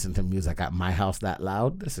 you don't listen to music at my house that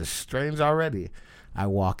loud. This is strange already. I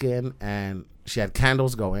walk in and she had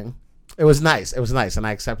candles going. It was nice. And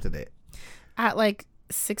I accepted it. At, like,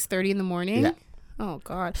 6:30 in the morning? Yeah. Oh,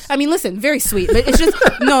 God. I mean, listen, very sweet. But it's just,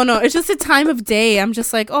 no. It's just a time of day. I'm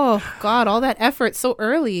just like, oh, God, all that effort so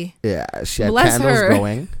early. Yeah. She had Bless candles her.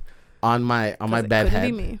 going on my it couldn't bed be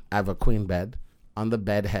head. me. I have a queen bed. On the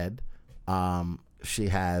bed head, she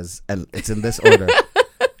has, and it's in this order.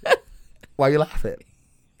 Why are you laughing?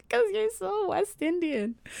 Because you're so West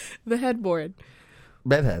Indian. The headboard.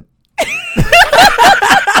 Bed head.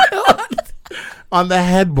 On the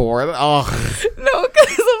headboard. Oh, No,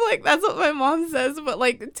 because I'm like, that's what my mom says. But,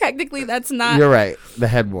 like, technically, that's not. you're right. The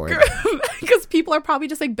headboard. Because people are probably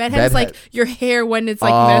just like bedhead is like Bedhead. your hair when it's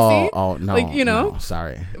like messy. Oh no, Like, you know? no,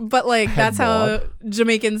 sorry. But like that's how Headboard.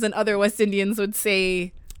 Jamaicans and other West Indians would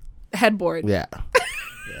say headboard. Yeah,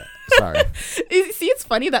 sorry. See, it's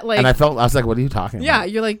funny that like And I was like, what are you talking yeah,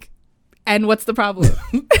 about? you're like, and what's the problem?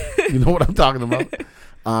 You know what I'm talking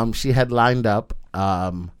about? She had lined up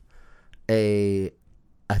I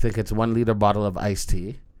think it's 1 liter bottle of iced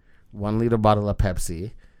tea, 1 liter bottle of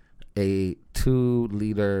Pepsi, a 2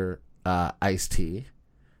 liter iced tea,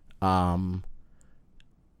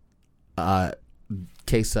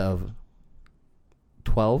 case of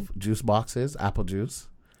 12 juice boxes, apple juice.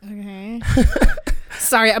 Okay.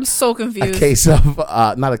 Sorry, I'm so confused. A case of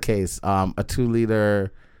not a case, a 2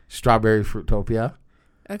 liter strawberry Fruitopia.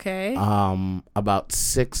 Okay. About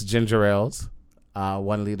 6 ginger ales,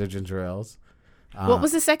 1 liter ginger ales. What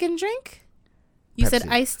was the second drink? You said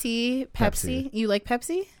Pepsi. iced tea, Pepsi. You like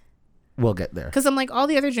Pepsi? We'll get there. Because I'm like, all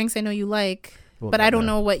the other drinks I know you like, We'll but get I don't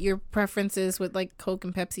there. know what your preference is with like Coke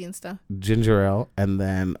and Pepsi and stuff. Ginger ale, and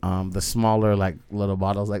then the smaller like little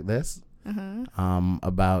bottles like this.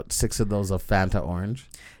 About 6 of those of Fanta orange.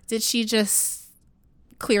 Did she just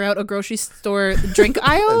clear out a grocery store drink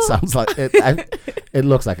aisle? It sounds like it. It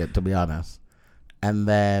looks like it, to be honest. And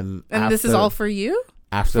then And this is all for you?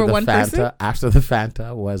 after for the one Fanta. person? After the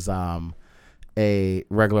Fanta was a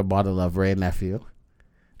regular bottle of Ray Nephew,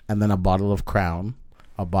 and then a bottle of Crown,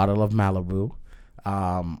 a bottle of Malibu.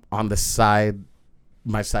 On the side,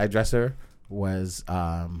 my side dresser was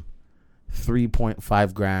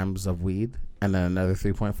 3.5 grams of weed, and then another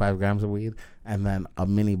 3.5 grams of weed, and then a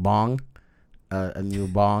mini bong, a new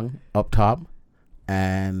bong up top,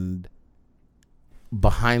 and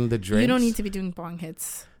behind the drinks. You don't need to be doing bong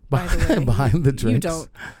hits, by the way. Behind the drinks. You don't.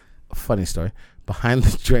 Funny story. Behind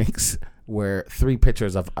the drinks were 3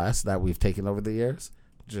 pictures of us that we've taken over the years,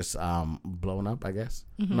 just blown up, I guess.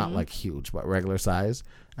 Not like huge, but regular size,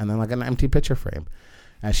 and then like an empty picture frame.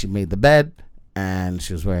 And she made the bed, and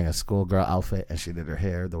she was wearing a schoolgirl outfit, and she did her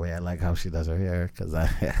hair the way I like how she does her hair, because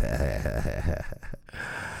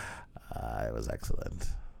it was excellent.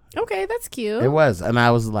 Okay, that's cute. It was, and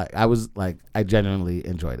I was like, I genuinely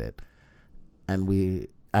enjoyed it. And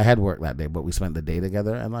I had work that day, but we spent the day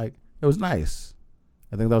together, and like, it was nice.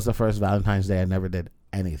 I think that was the first Valentine's Day I never did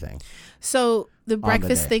anything. So the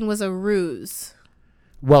breakfast day. thing was a ruse.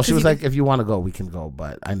 Well, she 'Cause was you- like, if you want to go, we can go,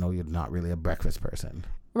 but I know you're not really a breakfast person.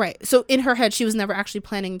 Right. So in her head, she was never actually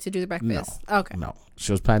planning to do the breakfast. Okay. No,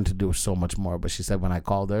 she was planning to do so much more, but she said when I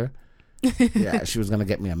called her, yeah, she was gonna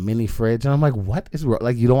get me a mini fridge, and I'm like, what is wrong?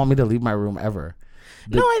 Like, you don't want me to leave my room ever?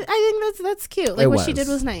 No, I think that's cute. Like It what she was. did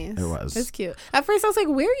was nice. It was. It's cute. At first, I was like,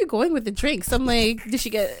 "Where are you going with the drinks?" I'm like, "Did she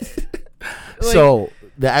get?" Like, So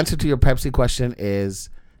the answer to your Pepsi question is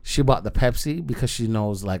she bought the Pepsi because she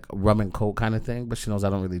knows like rum and Coke kind of thing, but she knows I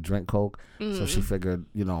don't really drink Coke, so she figured,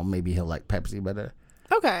 maybe he'll like Pepsi better.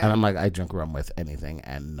 okay, And I'm like, I drink rum with anything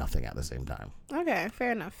and nothing at the same time. okay,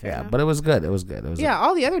 fair enough. Fair enough. But it was good. It was good. It was Yeah,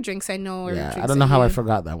 all the other drinks I know are yeah. drinks I don't know that how I you-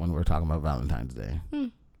 forgot that when we were talking about Valentine's Day.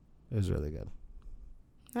 It was really good.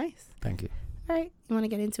 Nice. Thank you. All right, you want to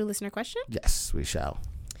get into a listener question? Yes, we shall.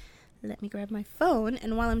 Let me grab my phone,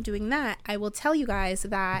 and while I'm doing that, I will tell you guys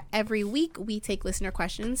that every week we take listener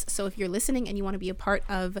questions. So if you're listening and you want to be a part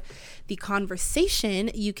of the conversation,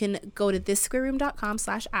 you can go to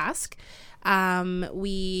thissquareroom.com/ask.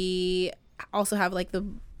 We also have like the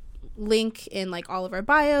link in like all of our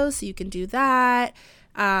bios, so you can do that.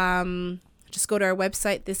 Just go to our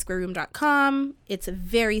website, thissquareroom.com. It's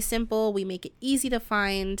very simple. We make it easy to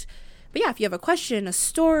find. But yeah, if you have a question, a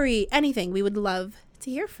story, anything, we would love to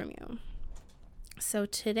hear from you. So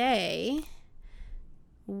today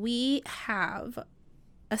we have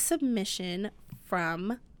a submission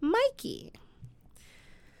from Mikey.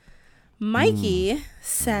 Mikey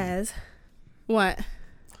says, what?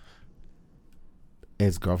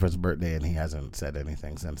 His girlfriend's birthday, and he hasn't said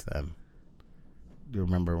anything since then. Do you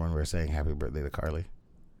remember when we were saying happy birthday to Carly?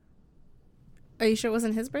 Are you sure it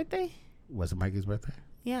wasn't his birthday? Was it Mikey's birthday?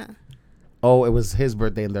 Yeah. Oh, it was his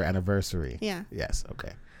birthday and their anniversary. Yeah. Yes.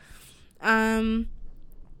 Okay.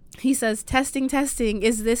 He says, testing,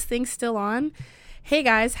 is this thing still on? Hey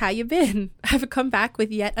guys, how you been? I've come back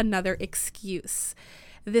with yet another excuse.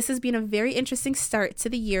 This has been a very interesting start to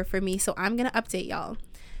the year for me, so I'm gonna update y'all.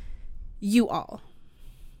 You all.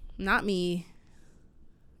 Not me.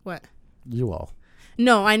 What? You all.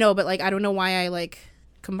 No, I know, but like I don't know why I like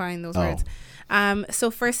combine those words.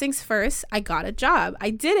 So first things first, I got a job.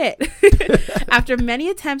 I did it. After many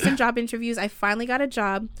attempts and job interviews, I finally got a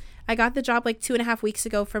job. I got the job like 2.5 weeks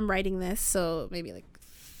ago from writing this, so maybe like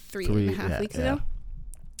three and a half weeks ago.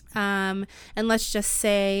 And let's just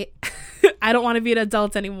say I don't want to be an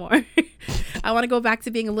adult anymore. I want to go back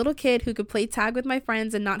to being a little kid who could play tag with my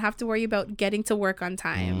friends and not have to worry about getting to work on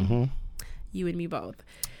time. Mm-hmm. You and me both.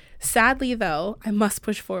 Sadly, though, I must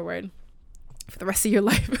push forward for the rest of your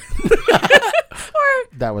life.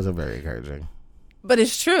 That wasn't very encouraging. But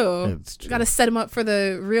it's true. It's true. Got to set them up for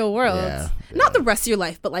the real world. Yeah, Not the rest of your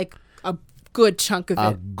life, but like a good chunk of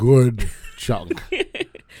A it. good chunk.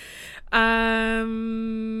 Where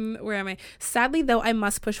am I? Sadly, though, I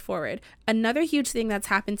must push forward. Another huge thing that's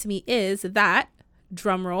happened to me is that,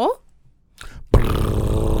 drum roll,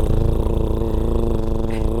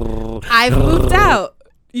 I've moved out.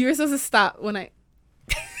 You were supposed to stop when I...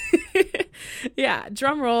 Yeah,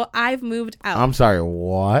 drum roll, I've moved out. I'm sorry,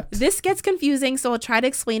 what? This gets confusing, so I'll try to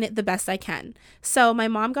explain it the best I can. So my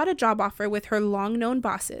mom got a job offer with her long-known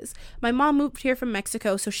bosses. My mom moved here from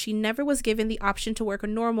Mexico, so she never was given the option to work a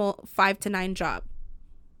normal 5 to 9 job.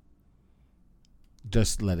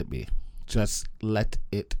 Just let it be. Just let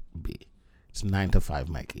it be. It's 9 to 5,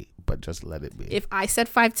 Mikey, but just let it be. If I said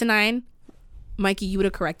 5 to 9, Mikey, you would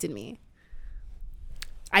have corrected me.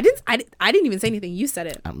 I didn't even say anything. You said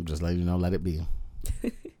it. I'm just letting you know, let it be.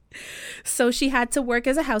 So she had to work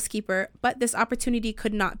as a housekeeper, but this opportunity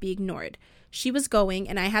could not be ignored. She was going,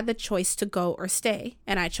 and I had the choice to go or stay,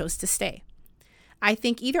 and I chose to stay. I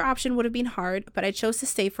think either option would have been hard, but I chose to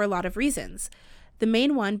stay for a lot of reasons. The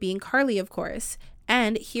main one being Carly, of course.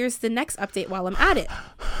 And here's the next update while I'm at it.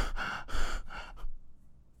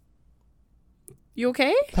 You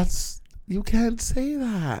okay? You can't say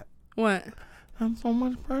that. What? That's so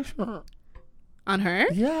much pressure. On her?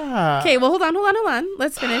 Yeah. Okay, well, hold on.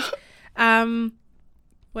 Let's finish.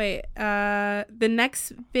 Wait. The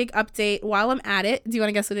next big update while I'm at it. Do you want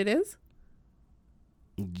to guess what it is?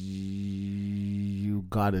 You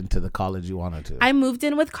got into the college you wanted to. I moved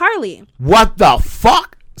in with Carly. What the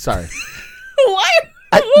fuck? Sorry. What?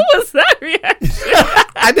 What was that reaction?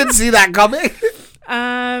 I didn't see that coming.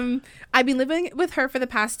 I've been living with her for the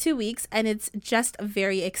past 2 weeks, and it's just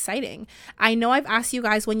very exciting. I know I've asked you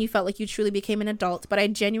guys when you felt like you truly became an adult, but I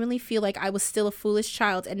genuinely feel like I was still a foolish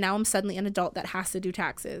child, and now I'm suddenly an adult that has to do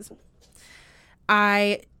taxes.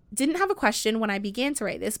 I didn't have a question when I began to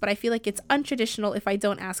write this, but I feel like it's untraditional if I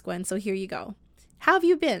don't ask one, so here you go. How have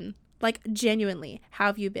you been? Like, genuinely, how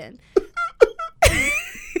have you been?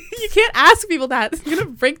 You can't ask people that. It's going to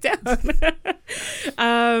break down.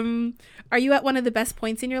 Are you at one of the best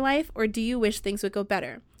points in your life, or do you wish things would go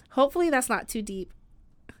better? Hopefully that's not too deep.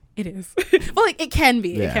 It is. Well, like, it can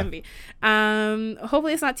be. Yeah. It can be.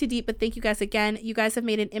 Hopefully it's not too deep, but thank you guys again. You guys have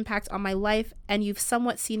made an impact on my life, and you've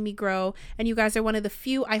somewhat seen me grow, and you guys are one of the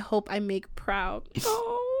few I hope I make proud.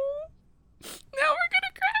 Oh, now we're going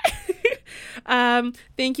to cry.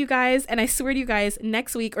 Thank you guys, and I swear to you guys,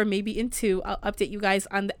 next week or maybe in 2, I'll update you guys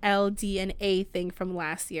on the LDNA thing from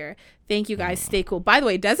last year. Thank you guys. Stay cool. By the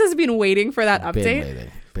way, Des has been waiting for that update.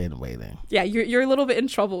 Been waiting. Yeah, you're a little bit in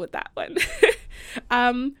trouble with that one.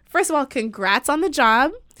 First of all, congrats on the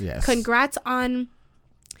job. Yes. Congrats on,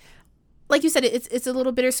 like you said, it's a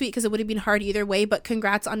little bittersweet because it would have been hard either way, but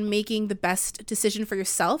congrats on making the best decision for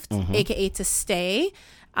yourself, aka to stay.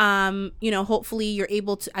 Hopefully you're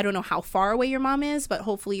able to, I don't know how far away your mom is, but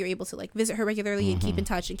hopefully you're able to like visit her regularly and keep in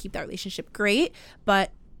touch and keep that relationship great.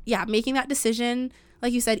 But yeah, making that decision,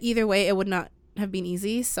 like you said, either way, it would not have been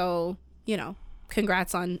easy. So,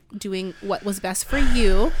 congrats on doing what was best for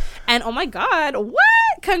you. And oh my God,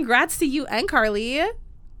 what? Congrats to you and Carly.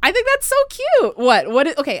 I think that's so cute.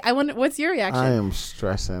 Okay, I wonder, what's your reaction? I am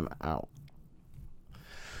stressing out.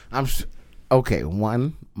 Okay,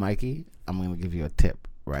 one, Mikey, I'm going to give you a tip,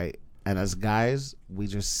 right? And as guys, we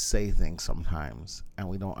just say things sometimes, and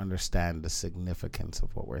we don't understand the significance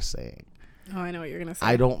of what we're saying. Oh, I know what you're going to say.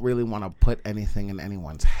 I don't really want to put anything in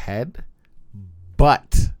anyone's head,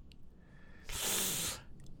 but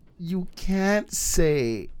you can't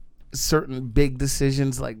say certain big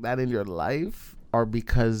decisions like that in your life are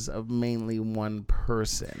because of mainly one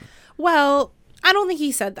person. Well, I don't think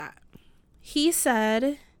he said that. He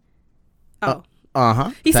said... Oh.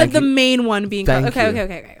 He said the main one being...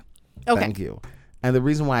 Okay. Thank you. And the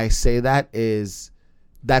reason why I say that is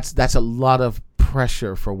that's a lot of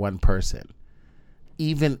pressure for one person.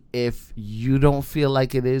 Even if you don't feel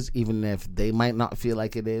like it is, even if they might not feel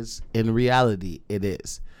like it is, in reality, it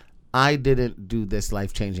is. I didn't do this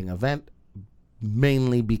life-changing event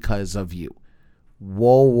mainly because of you.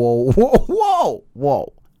 Whoa.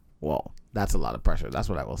 That's a lot of pressure. That's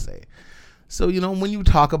what I will say. So, when you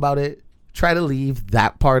talk about it, try to leave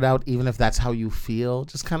that part out, even if that's how you feel.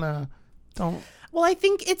 Just kind of don't. Well, I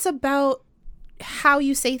think it's about how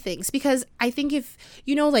you say things, because I think if,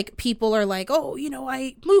 like people are like, oh,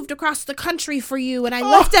 I moved across the country for you and I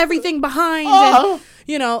left everything behind.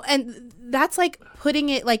 And, and that's like putting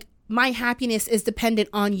it like my happiness is dependent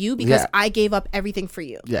on you because I gave up everything for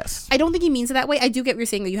you. Yes. I don't think he means it that way. I do get what you're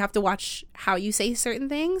saying, that you have to watch how you say certain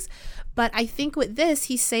things. But I think with this,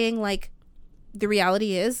 he's saying like the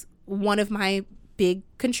reality is one of my big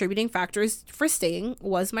contributing factors for staying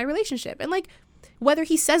was my relationship. And like whether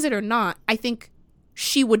he says it or not, I think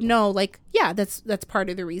she would know like, yeah, that's part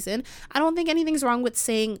of the reason. I don't think anything's wrong with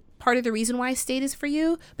saying part of the reason why I stayed is for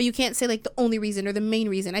you, but you can't say like the only reason or the main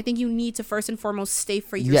reason. I think you need to first and foremost stay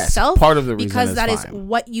for yourself. Yes, part of the reason because is that fine. is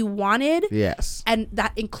what you wanted. Yes. And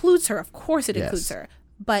that includes her. Of course it includes her.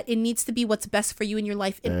 But it needs to be what's best for you in your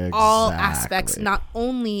life in all aspects, not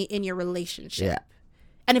only in your relationship. Yeah.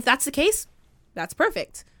 And if that's the case, that's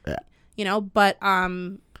perfect. Yeah. You know, but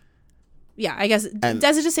yeah, I guess Des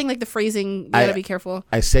is just saying like the phrasing, you gotta be careful.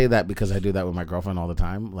 I say that because I do that with my girlfriend all the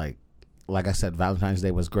time. Like I said, Valentine's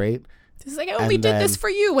Day was great. It's like, I only did this for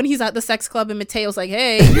you. When he's at the sex club and Mateo's like,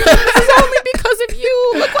 hey, this is only because of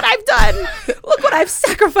you. Look what I've done. Look what I've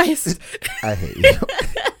sacrificed. I hate you.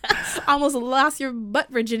 Almost lost your butt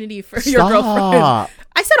virginity for your girlfriend.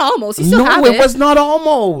 I said almost. You still have it. No, it was not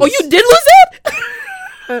almost. Oh, you did lose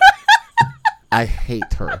it? I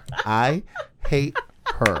hate her. I hate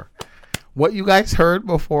her. What you guys heard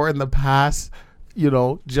before in the past, you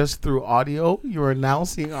know, just through audio, you are now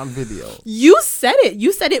seeing on video. You said it.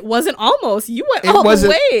 You said it wasn't almost. You went all the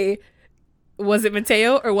way. Was it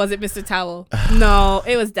Mateo or was it Mr. Towel? No,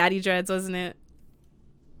 it was Daddy Dreads, wasn't it?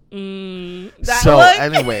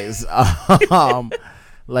 Anyways,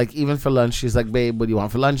 like even for lunch, she's like, babe, what do you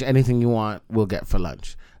want for lunch? Anything you want, we'll get for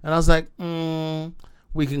lunch. And I was like,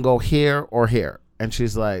 we can go here or here. And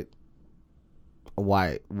she's like,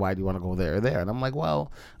 why do you want to go there or there? And I'm like,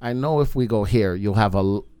 well, I know if we go here, you'll have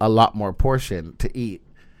a lot more portion to eat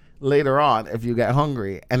later on if you get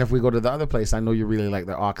hungry. And if we go to the other place, I know you really like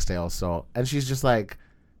their oxtail. So, and she's just like,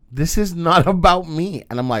 this is not about me.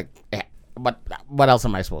 And I'm like, but what else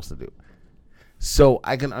am I supposed to do? So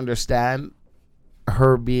I can understand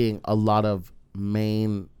her being a lot of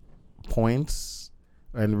main points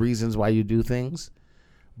and reasons why you do things.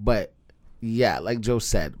 But yeah, like Joe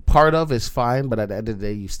said, part of is fine, but at the end of the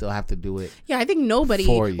day, you still have to do it. Yeah, I think nobody,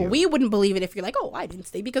 we wouldn't believe it if you're like, oh, I didn't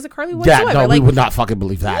stay because of Carly whatsoever. Yeah, no, like, we would not fucking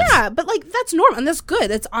believe that. Yeah, but like that's normal and that's good.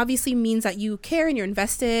 That's obviously means that you care and you're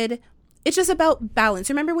invested. It's just about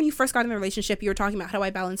balance. Remember when you first got in the relationship, you were talking about how do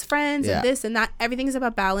I balance friends and this and that. Everything is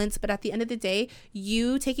about balance. But at the end of the day,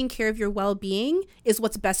 you taking care of your well-being is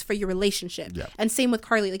what's best for your relationship. Yeah. And same with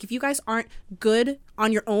Carly. Like if you guys aren't good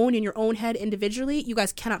on your own, in your own head individually, you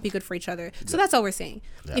guys cannot be good for each other. So that's all we're saying.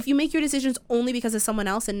 Yeah. If you make your decisions only because of someone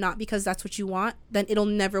else and not because that's what you want, then it'll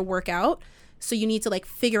never work out. So you need to like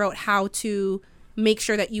figure out how to make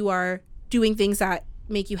sure that you are doing things that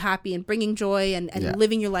make you happy and bringing joy and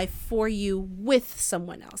living your life for you with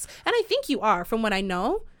someone else. And I think you are, from what I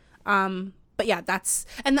know. But yeah,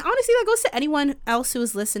 honestly, that goes to anyone else who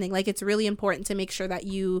is listening. Like, it's really important to make sure that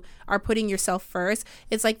you are putting yourself first.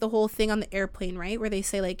 It's like the whole thing on the airplane, right? Where they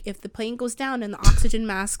say, like, if the plane goes down and the oxygen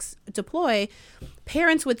masks deploy,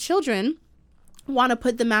 parents with children want to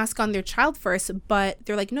put the mask on their child first, but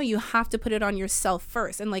they're like, no, you have to put it on yourself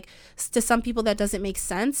first. And like, to some people that doesn't make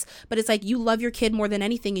sense, but it's like, you love your kid more than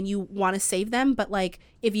anything and you want to save them, but like,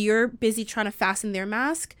 if you're busy trying to fasten their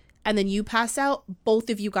mask and then you pass out, both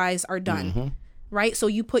of you guys are done. Right? So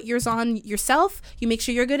you put yours on yourself, you make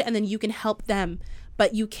sure you're good, and then you can help them.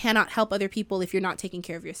 But you cannot help other people if you're not taking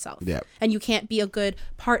care of yourself. Yep. And you can't be a good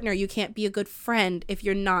partner, you can't be a good friend if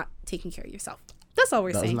you're not taking care of yourself. That's all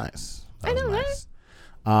we're saying. That was nice. I know,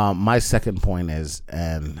 right? My second point is,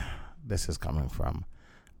 and this is coming from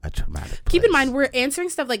a traumatic place. Keep in mind, we're answering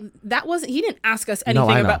stuff like that he didn't ask us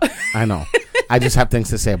anything about. I know. I just have things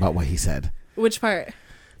to say about what he said. Which part?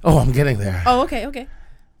 Oh, I'm getting there. Oh, okay.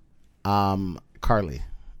 Carly,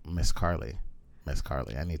 Miss Carly,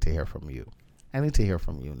 I need to hear from you. I need to hear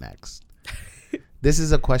from you next. This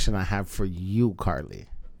is a question I have for you, Carly.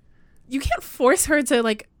 You can't force her to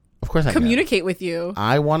like. Of course I communicate with you.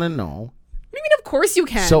 I want to know. What do you mean? Of course you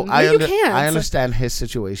can. So I understand his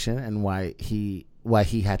situation and why he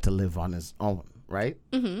had to live on his own, right?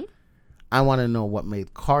 Mm-hmm. I want to know what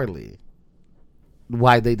made Carly,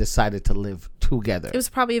 why they decided to live together. It was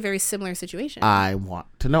probably a very similar situation. I want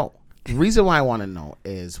to know. The reason why I want to know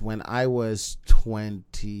is when I was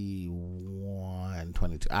 21,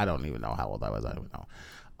 22, I don't even know how old I was. I don't even know.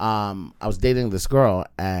 I was dating this girl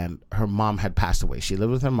and her mom had passed away. She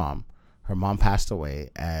lived with her mom. Her mom passed away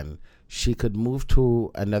and she could move to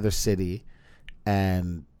another city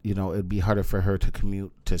and, you know, it'd be harder for her to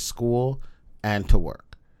commute to school and to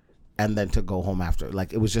work and then to go home after.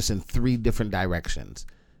 Like, it was just in 3 different directions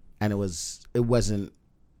and it wasn't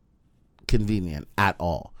convenient at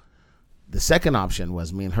all. The second option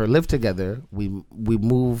was me and her live together. We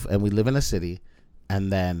move and we live in a city,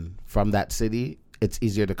 and then from that city, it's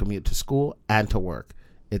easier to commute to school and to work.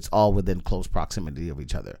 It's all within close proximity of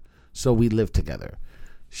each other. So we live together.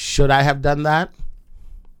 Should I have done that?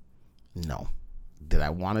 No. Did I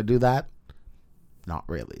want to do that? Not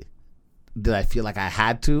really. Did I feel like I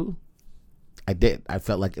had to? I did. I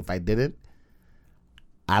felt like if I didn't,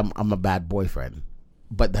 I'm a bad boyfriend.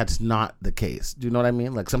 But that's not the case. Do you know what I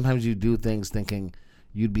mean? Like sometimes you do things thinking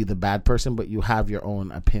you'd be the bad person, but you have your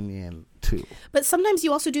own opinion too. But sometimes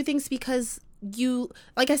you also do things because you,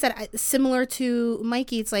 like I said, similar to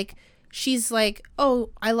Mikey, it's like she's like, oh,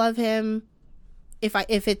 I love him. If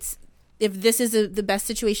this is the best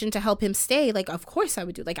situation to help him stay, like of course I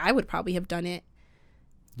would do. Like I would probably have done it.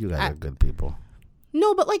 You guys are good people.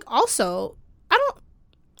 No, but like also, I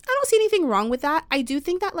don't see anything wrong with that. I do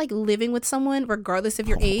think that like living with someone, regardless of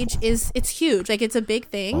your age, it's huge. Like it's a big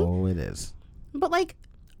thing. Oh, it is. But like,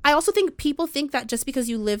 I also think people think that just because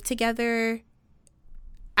you live together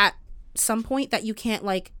at some point that you can't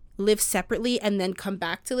like live separately and then come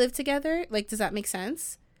back to live together. Like, does that make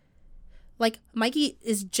sense? Like Mikey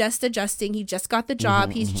is just adjusting. He just got the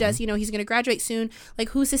job. He's just, he's going to graduate soon. Like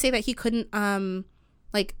who's to say that he couldn't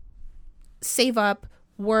like save up,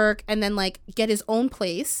 work, and then like get his own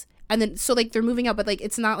place. And then so like they're moving out, but like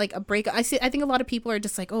it's not like a breakup. I think a lot of people are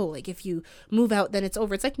just like, oh, like if you move out then it's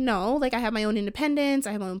over. It's like, no, like I have my own independence,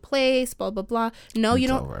 I have my own place, blah blah blah. No, it's you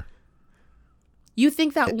don't. Over. You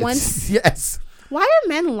think that once yes. Why are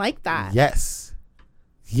men like that? Yes.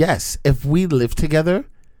 If we live together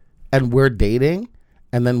and we're dating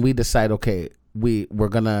and then we decide, okay, we're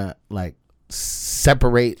gonna like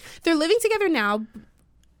separate. They're living together now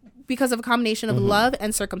because of a combination of love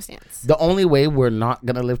and circumstance. The only way we're not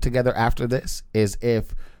going to live together after this is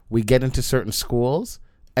if we get into certain schools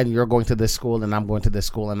and you're going to this school and I'm going to this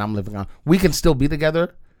school and I'm living on. We can still be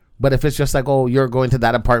together, but if it's just like, oh, you're going to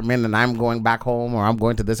that apartment and I'm going back home or I'm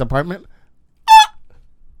going to this apartment.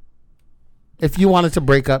 If you wanted to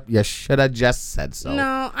break up, you should have just said so.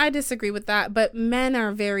 No, I disagree with that. But men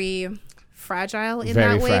are very fragile in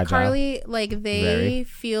Very that way, fragile. Carly. Like they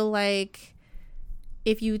feel like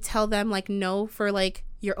if you tell them like no for like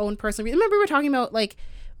your own personal reason. Remember we were talking about like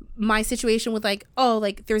my situation with like, oh,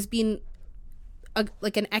 like there's been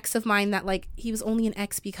like an ex of mine that like he was only an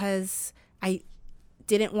ex because I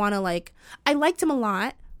didn't want to like, I liked him a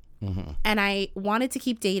lot and I wanted to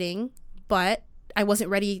keep dating, but I wasn't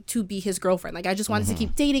ready to be his girlfriend. Like I just wanted to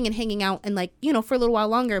keep dating and hanging out and like, for a little while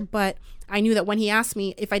longer. But I knew that when he asked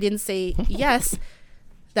me if I didn't say yes,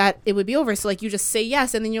 that it would be over. So like you just say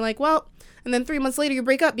yes and then you're like, well, and then 3 months later you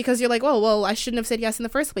break up because you're like, oh, well, I shouldn't have said yes in the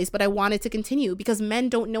first place, but I wanted to continue because men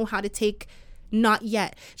don't know how to take not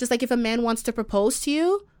yet. Just like if a man wants to propose to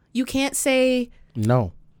you, you can't say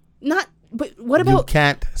no. Not, but what about... You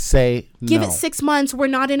can't say give no. it 6 months. We're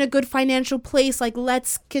not in a good financial place. Like,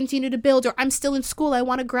 let's continue to build. Or I'm still in school. I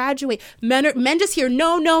want to graduate. Men just hear,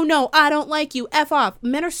 no, I don't like you. F off.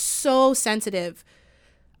 Men are so sensitive.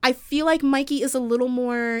 I feel like Mikey is a little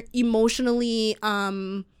more emotionally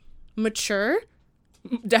mature.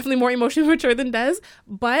 Definitely more emotionally mature than Des.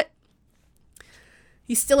 But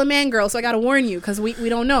he's still a man, girl. So I got to warn you because we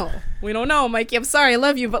don't know. We don't know, Mikey. I'm sorry. I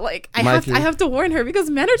love you. But like, I have to warn her because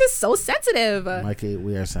men are just so sensitive. Mikey,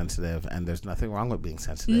 we are sensitive. And there's nothing wrong with being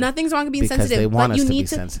sensitive. Nothing's wrong with being because sensitive. They want but us you to need be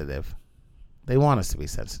sensitive. They want us to be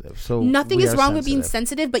sensitive. So nothing is wrong with being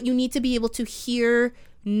sensitive, but you need to be able to hear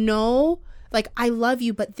no. Like, I love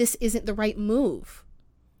you, but this isn't the right move.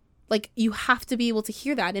 Like, you have to be able to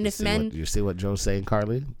hear that. And if men... You see what Joe's saying,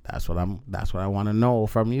 Carly? That's what I want to know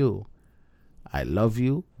from you. I love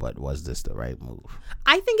you, but was this the right move?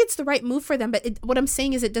 I think it's the right move for them, but what I'm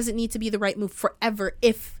saying is it doesn't need to be the right move forever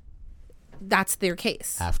if that's their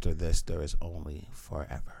case. After this, there is only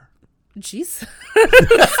forever. Jeez.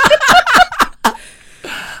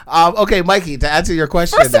 Okay, Mikey, to answer your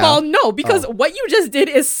question First of all, no, because what you just did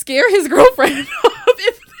is scare his girlfriend off.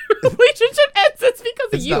 If the relationship ends, it's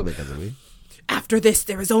because of you. It's not because of me. After this,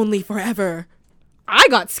 there is only forever. I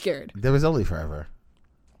got scared. There was only forever.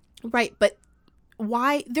 Right, but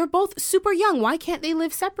why? They're both super young. Why can't they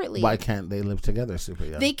live separately? Why can't they live together super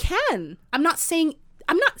young? They can. I'm not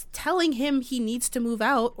telling him he needs to move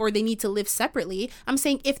out or they need to live separately. I'm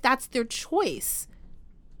saying if that's their choice.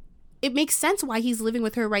 It makes sense why he's living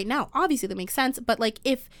with her right now. Obviously, that makes sense. But, like,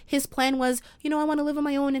 if his plan was, I want to live on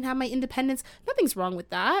my own and have my independence, nothing's wrong with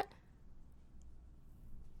that.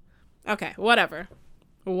 Okay, whatever.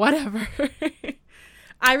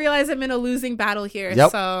 I realize I'm in a losing battle here. Yep.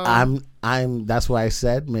 So I'm. That's why I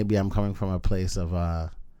said maybe I'm coming from a place of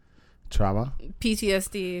trauma.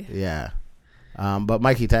 PTSD. Yeah. But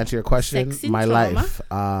Mikey, to answer your question, Sex and my trauma. life,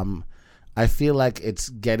 I feel like it's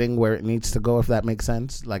getting where it needs to go, if that makes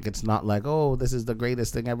sense. Like, it's not like, oh, this is the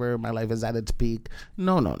greatest thing ever. My life is at its peak.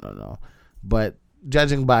 No. But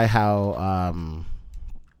judging by how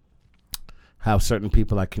certain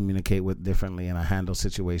people I communicate with differently and I handle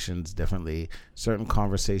situations differently, certain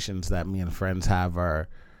conversations that me and friends have are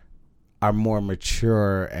more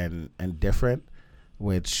mature and different,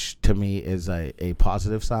 which to me is a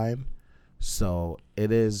positive sign. So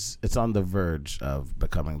it's on the verge of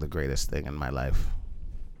becoming the greatest thing in my life.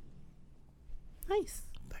 Nice.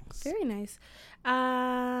 Thanks. Very nice.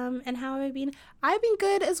 And how have I been? I've been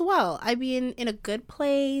good as well. I've been in a good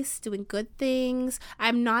place, doing good things.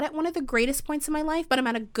 I'm not at one of the greatest points in my life, but I'm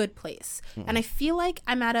at a good place. And I feel like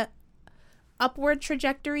I'm at a upward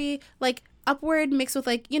trajectory, like upward mixed with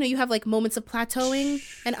like, you have like moments of plateauing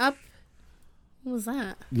and up. What was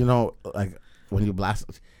that? Like when you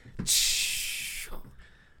blast.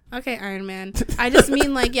 Okay, Iron Man. I just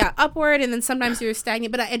mean like, yeah, upward, and then sometimes you're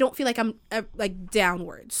stagnant, but I don't feel like I'm like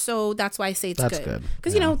downward. So that's why I say it's good.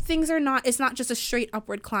 Because, things are not, it's not just a straight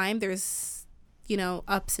upward climb. There's,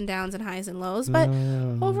 ups and downs and highs and lows. But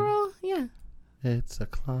overall, yeah. It's a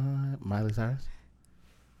climb. Miley Cyrus?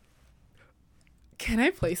 Can I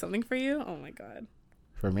play something for you? Oh my God.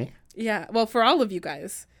 For me? Yeah. Well, for all of you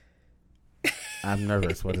guys. I'm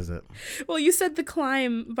nervous. What is it? Well, you said The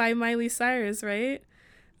Climb by Miley Cyrus, right?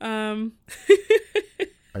 Are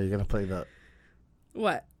you gonna play the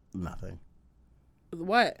What? Nothing.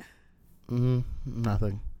 What?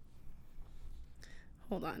 Nothing.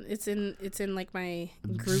 Hold on. It's in like my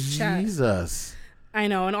group chat. Jesus. I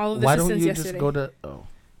know, and all of this Why is don't since you yesterday. just go to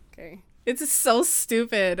Okay. It's just so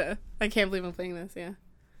stupid. I can't believe I'm playing this, yeah.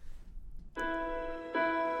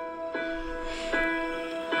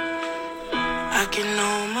 I can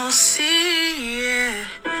almost see it.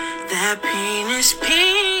 That pain is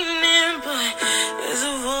paining, but there's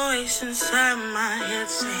a voice inside my head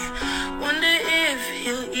saying, wonder if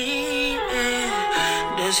he'll eat it.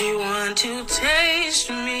 Does he want to taste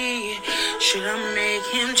me? Should I make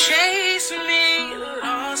him chase me?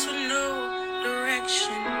 Lost with no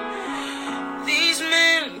direction. These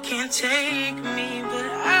men can't take me, but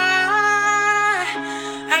I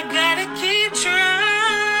gotta keep trying.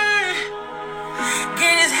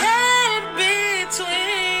 Get his head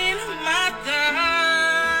between my thighs.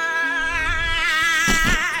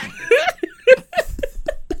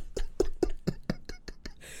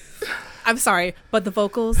 I'm sorry, but the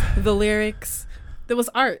vocals, the lyrics, there was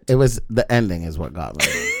art. It was the ending is what got me.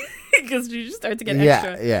 Because you just start to get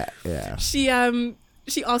extra. Yeah.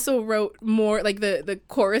 She also wrote more like the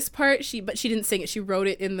chorus part. But she didn't sing it. She wrote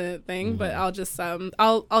it in the thing. But I'll just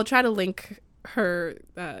I'll try to link her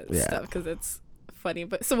stuff because it's funny.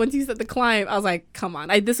 But so once you said The Climb, I was like, come on.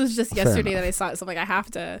 This was just yesterday that I saw it. So I'm like, I have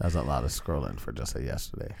to. That was a lot of scrolling for just a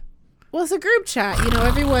yesterday. Well, it's a group chat.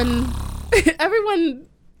 Everyone.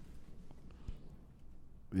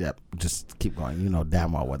 Yep. Just keep going. You know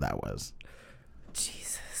damn well what that was.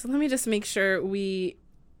 Jesus. Let me just make sure we.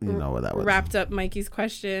 You know what that was. Wrapped up Mikey's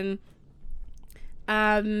question.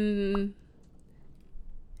 Yeah,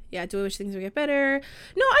 do I wish things would get better?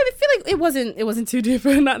 No, I feel like it wasn't too deep,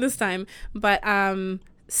 not this time. But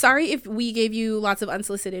sorry if we gave you lots of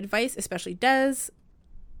unsolicited advice, especially Des.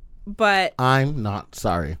 But I'm not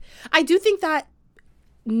sorry. I do think that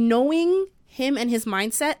knowing him and his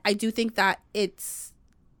mindset, I do think that it's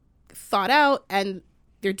thought out and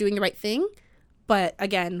they're doing the right thing. But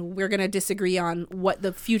again, we're going to disagree on what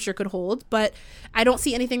the future could hold. But I don't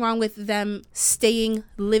see anything wrong with them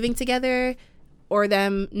living together, or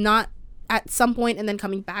them not at some point and then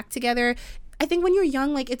coming back together. I think when you're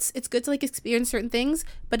young, like it's good to like experience certain things,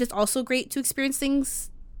 but it's also great to experience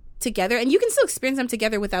things together. And you can still experience them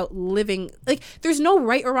together without living. Like there's no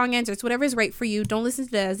right or wrong answer. It's whatever is right for you. Don't listen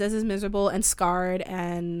to Des. Des is miserable and scarred,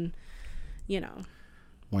 and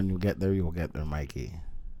When you get there, you'll get there, Mikey.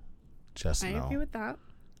 Just I agree with that.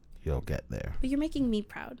 You'll get there. But you're making me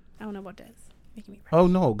proud. I don't know about Des. Making me proud. Oh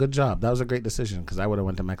no, good job. That was a great decision because I would have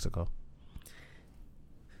went to Mexico.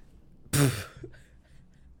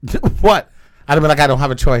 What? I'd have been like, I don't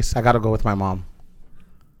have a choice. I got to go with my mom.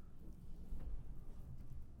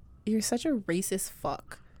 You're such a racist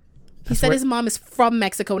fuck. He said his mom is from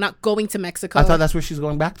Mexico, not going to Mexico. I thought that's where she's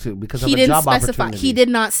going back to because he of a didn't job specify. opportunity. He did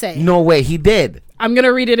not say. No way, he did. I'm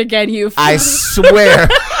gonna read it again. You. I swear.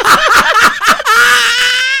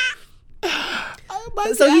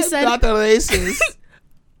 So he said. Not the racist.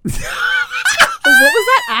 What was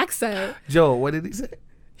that accent? Joe, what did he say?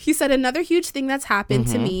 He said, another huge thing that's happened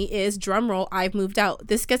to me is, drumroll, I've moved out.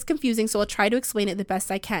 This gets confusing, so I'll try to explain it the best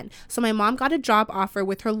I can. So my mom got a job offer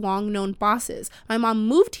with her long-known bosses. My mom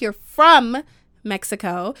moved here from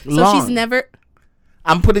Mexico, so she's never...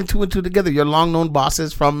 I'm putting two and two together. Your long-known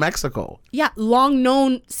bosses from Mexico. Yeah,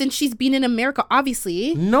 long-known since she's been in America,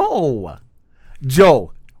 obviously. No.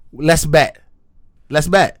 Joe, let's bet.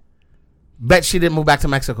 Bet she didn't move back to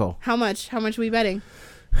Mexico. How much? How much are we betting?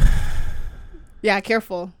 Yeah,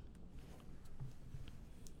 careful.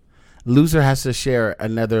 Loser has to share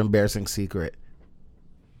another embarrassing secret.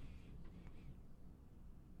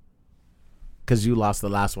 Because you lost the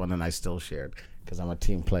last one and I still shared. Because I'm a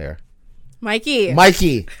team player. Mikey.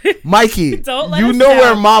 Don't let you us know down.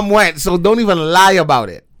 where mom went, so don't even lie about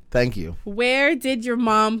it. Thank you. Where did your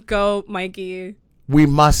mom go, Mikey? We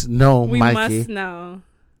must know, We Mikey. must know.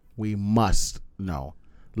 We must know.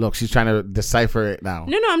 Look, she's trying to decipher it now.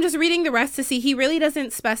 No, I'm just reading the rest to see. He really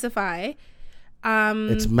doesn't specify.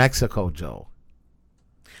 It's Mexico, Joe.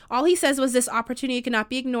 All he says was, this opportunity cannot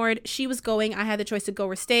be ignored. She was going. I had the choice to go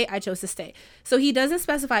or stay. I chose to stay. So he doesn't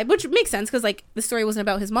specify, which makes sense because like the story wasn't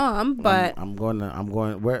about his mom. But I'm going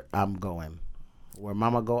where I'm going. Where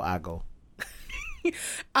mama go, I go.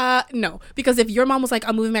 no, because if your mom was like,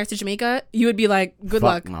 I'm moving back to Jamaica, you would be like, good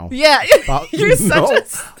luck. No. Yeah, you're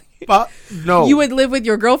such no. You would live with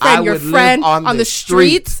your girlfriend, your friend on the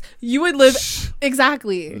streets. You would live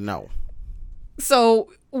exactly. No.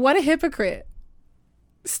 So what a hypocrite.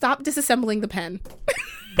 Stop disassembling the pen.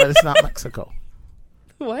 But it's not Mexico.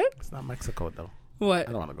 What? It's not Mexico though. What?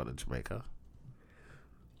 I don't want to go to Jamaica.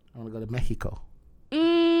 I want to go to Mexico.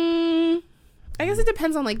 I guess it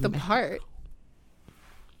depends on like the part.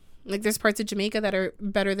 Like there's parts of Jamaica that are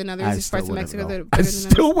better than others. There's parts of Mexico that are better than others. I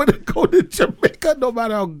still wouldn't go to Jamaica no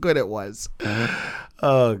matter how good it was.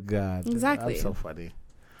 Oh God. Exactly. That's so funny.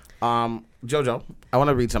 Jojo, I want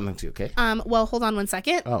to read something to you, okay? Well, hold on one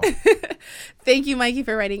second. Oh. Thank you, Mikey,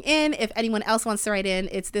 for writing in. If anyone else wants to write in,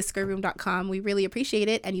 it's thisgirlroom.com. We really appreciate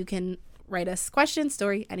it. And you can write us questions,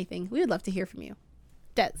 story, anything. We would love to hear from you.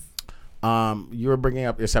 Des. You were bringing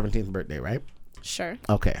up your 17th birthday, right? Sure.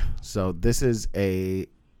 Okay. So this is a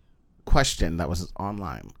question that was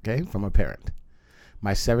online, okay, from a parent.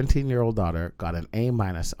 My 17-year-old daughter got an A-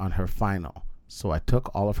 on her final. So I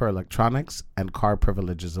took all of her electronics and car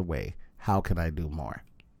privileges away. How can I do more?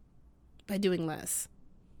 By doing less.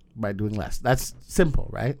 By doing less. That's simple,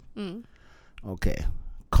 right? Okay.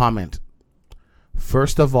 Comment.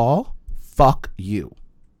 First of all, fuck you.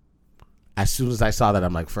 As soon as I saw that,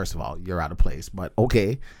 I'm like, first of all, you're out of place. But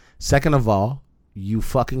okay. Second of all, you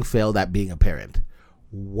fucking failed at being a parent.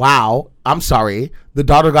 Wow. I'm sorry. The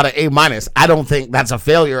daughter got an A-. I don't think that's a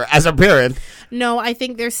failure as a parent. No, I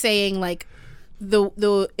think they're saying like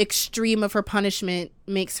the extreme of her punishment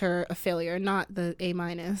makes her a failure, not the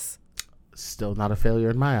A-. Still not a failure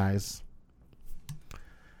in my eyes.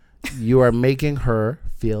 You are making her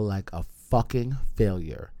feel like a fucking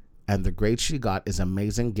failure. And the grade she got is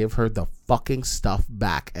amazing. Give her the fucking stuff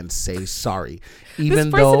back and say sorry. Even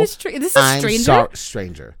though this is a stranger?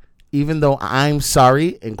 Stranger. Even though I'm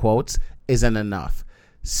sorry, in quotes, isn't enough.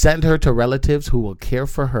 Send her to relatives who will care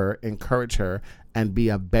for her, encourage her, and be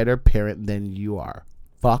a better parent than you are.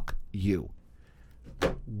 Fuck you.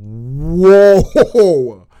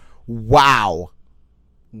 Whoa. Wow,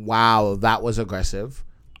 that was aggressive.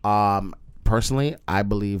 Personally, I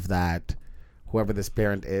believe that whoever this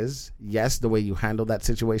parent is, yes, the way you handled that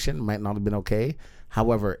situation might not have been okay.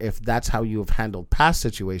 However, if that's how you have handled past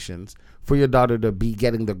situations, for your daughter to be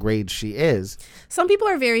getting the grade she is. Some people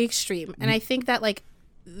are very extreme. And I think that like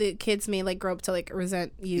the kids may like grow up to like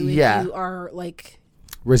resent you if you are like.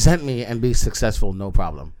 Resent me and be successful, no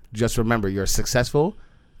problem. Just remember, you're successful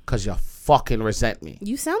because you fucking resent me.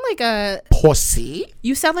 You sound like a pussy.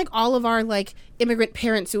 You sound like all of our like immigrant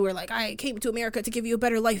parents who are like, I came to America to give you a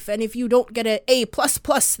better life, and if you don't get an A++,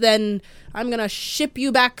 then I'm gonna ship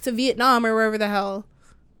you back to Vietnam or wherever the hell.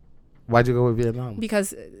 Why'd you go with Vietnam?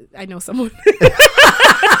 Because I know someone.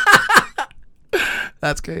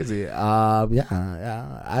 That's crazy.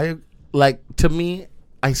 Yeah. I like, to me,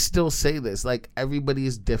 I still say this, like, everybody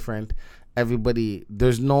is different.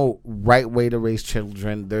 There's no right way to raise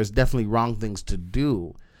children. There's definitely wrong things to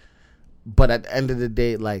do. But at the end of the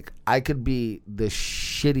day, like, I could be the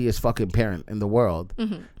shittiest fucking parent in the world.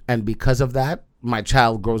 Mm-hmm. And because of that, my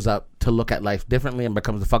child grows up to look at life differently and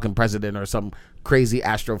becomes the fucking president or some crazy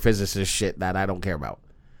astrophysicist shit that I don't care about.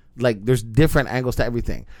 Like, there's different angles to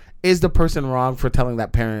everything. Is the person wrong for telling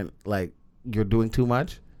that parent, like, you're doing too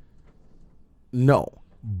much? No.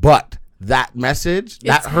 But that message,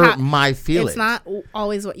 that hurt my feelings. It's not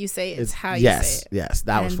always what you say, it's how you say it. Yes,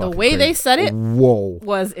 that was And fucking the way crazy. they said it whoa.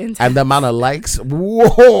 was intense. And the amount of likes,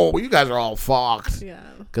 whoa, you guys are all fucked. Yeah.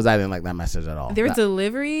 Because I didn't like that message at all. Their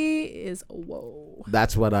delivery is whoa.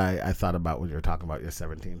 That's what I thought about when you were talking about your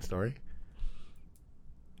 17 story.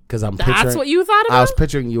 Because That's what you thought about? I was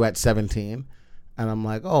picturing you at 17, and I'm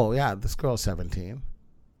like, oh, yeah, this girl's 17.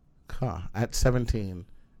 Huh. At 17,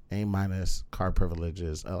 A-, car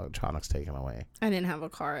privileges, electronics taken away. I didn't have a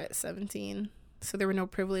car at 17, so there were no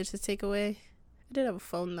privileges to take away. I did have a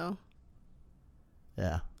phone, though.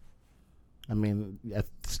 Yeah. I mean, I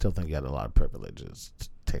still think you had a lot of privileges to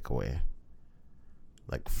take away.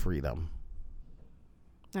 Like freedom.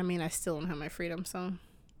 I mean, I still don't have my freedom, so.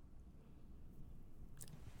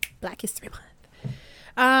 Black History Month.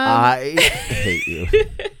 I hate you.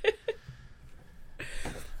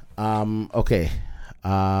 Okay.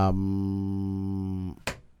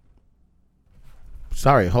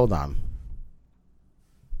 Sorry, hold on.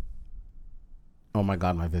 Oh my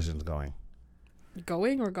God, my vision's going.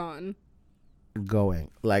 Going or gone?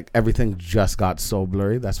 Going. Like everything just got so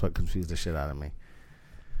blurry. That's what confused the shit out of me.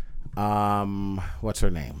 What's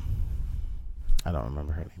her name? I don't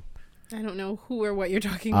remember her name. I don't know who or what you're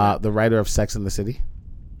talking about. The writer of Sex and the City.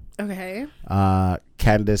 Okay.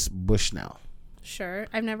 Candace Bushnell. Sure.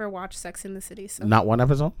 I've never watched Sex in the City, so. Not one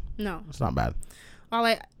episode? No. It's not bad. All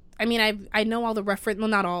I mean, I know all the reference. Well,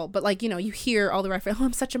 not all, but like, you know, you hear all the reference. Oh,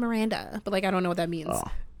 I'm such a Miranda, but like, I don't know what that means. Oh.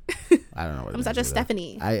 I don't know what it I'm such a means either.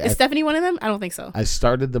 Stephanie. Is Stephanie one of them? I don't think so. I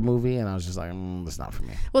started the movie and I was just like, that's not for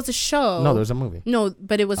me. Well, it's a show. No, there's a movie. No,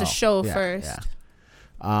 but it was a show yeah, first.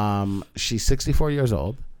 Yeah. She's 64 years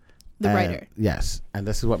old. The writer. Yes. And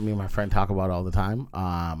this is what me and my friend talk about all the time.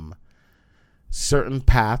 Certain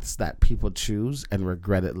paths that people choose and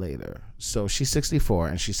regret it later. So she's 64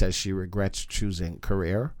 and she says she regrets choosing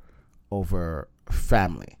career over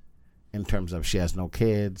family in terms of she has no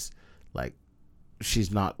kids, like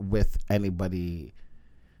she's not with anybody,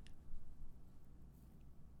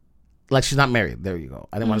 like she's not married. There you go.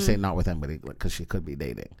 I didn't want to say not with anybody because she could be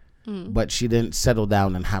dating, but she didn't settle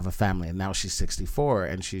down and have a family, and now she's 64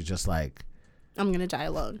 and she's just like, I'm gonna die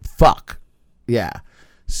alone. Fuck. Yeah.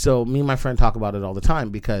 So me and my friend talk about it all the time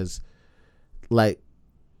because like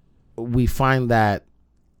we find that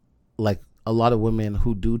like a lot of women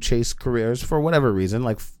who do chase careers for whatever reason,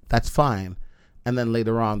 like that's fine. And then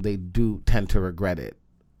later on they do tend to regret it.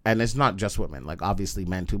 And it's not just women, like obviously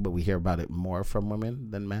men too, but we hear about it more from women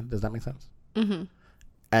than men. Does that make sense? Mm-hmm.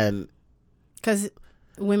 And because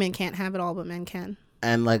women can't have it all, but men can.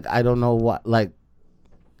 And like, I don't know what, like,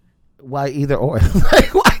 why either or?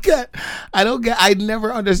 Like, why can't I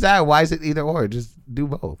never understand why is it either or? Just do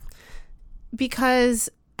both. Because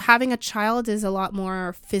having a child is a lot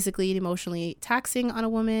more physically and emotionally taxing on a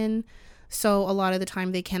woman. So a lot of the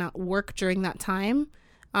time they cannot work during that time.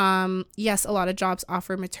 Yes, a lot of jobs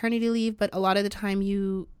offer maternity leave, but a lot of the time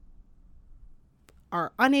you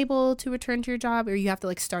are unable to return to your job or you have to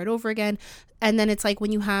like start over again. And then it's like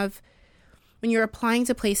when you're applying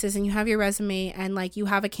to places and you have your resume and like you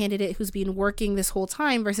have a candidate who's been working this whole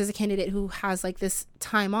time versus a candidate who has like this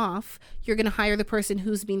time off, you're going to hire the person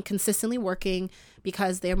who's been consistently working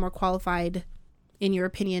because they're more qualified, in your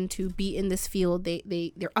opinion, to be in this field.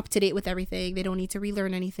 They're up to date with everything. They don't need to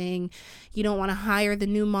relearn anything. You don't want to hire the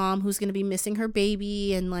new mom who's going to be missing her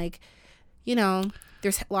baby and like, you know,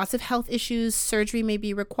 there's lots of health issues. Surgery may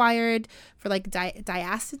be required for like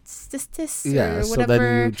diastasis or whatever. So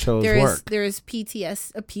then you chose work. There's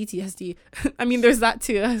PTSD. I mean, there's that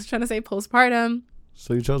too. I was trying to say postpartum.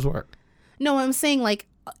 So you chose work. No, I'm saying like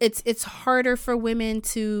it's harder for women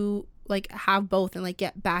to like have both and like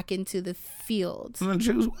get back into the field. And then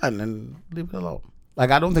choose one and leave it alone. Like,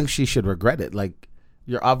 I don't think she should regret it. Like,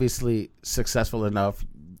 you're obviously successful enough.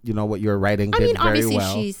 You know what you're writing did very well. I mean,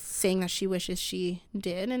 obviously she's saying that she wishes she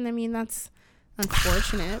did, and I mean that's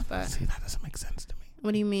unfortunate. But see, that doesn't make sense to me.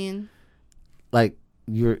 What do you mean? Like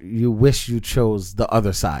you wish you chose the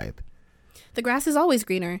other side. The grass is always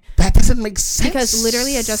greener. That doesn't make sense. Because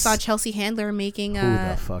literally, I just saw Chelsea Handler making. Who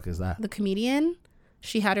the fuck is that? The comedian.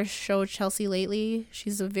 She had her show Chelsea Lately.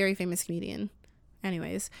 She's a very famous comedian.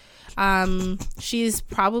 Anyways, she's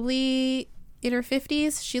probably in her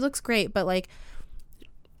 50s. She looks great, but like.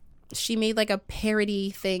 She made like a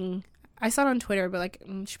parody thing. I saw it on Twitter, but like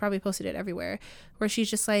she probably posted it everywhere, where she's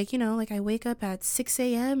just like, you know, like I wake up at 6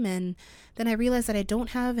 a.m. and then I realize that I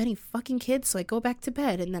don't have any fucking kids, so I go back to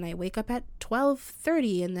bed, and then I wake up at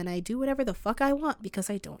 12:30 and then I do whatever the fuck I want because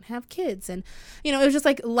I don't have kids. And you know, it was just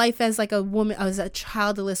like life as like a woman, as a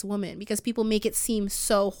childless woman, because people make it seem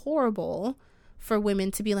so horrible for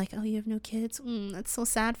women to be like, oh, you have no kids? That's so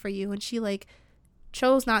sad for you. And she like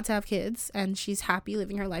chose not to have kids, and she's happy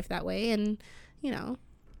living her life that way. And, you know.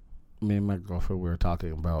 Me and my girlfriend, we were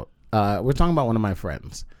talking about one of my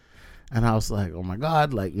friends. And I was like, oh my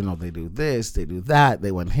God, like, you know, they do this, they do that,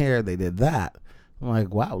 they went here, they did that. I'm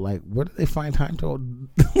like, wow, like, where do they find time to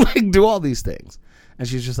like do all these things? And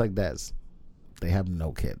she's just like, Des, they have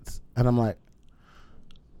no kids. And I'm like,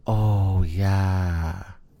 oh yeah,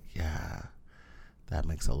 that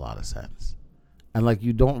makes a lot of sense. And like,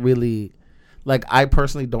 you don't really, like, I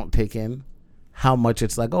personally don't take in how much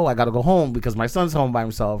it's like, oh, I gotta go home because my son's home by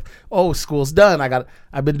himself. Oh, school's done.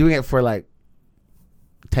 I've been doing it for like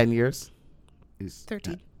 10 years. He's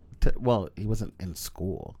 13. Well, he wasn't in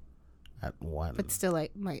school at 1. But still,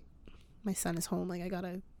 like, my son is home. Like, I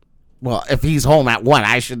gotta. Well, if he's home at 1,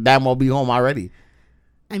 I should damn well be home already.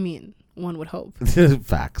 I mean, one would hope.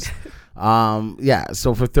 Facts. Yeah,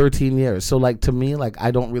 so for 13 years. So, like, to me, like,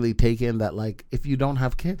 I don't really take in that, like, if you don't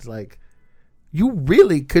have kids, like, you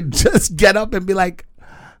really could just get up and be like,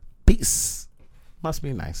 peace. Must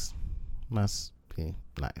be nice. Must be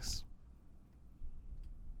nice.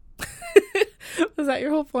 Was that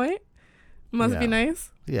your whole point? Must be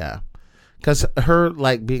nice? Yeah. Because her,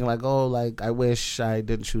 like, being like, oh, like, I wish I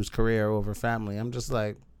didn't choose career over family. I'm just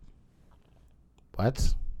like,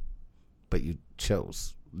 what? But you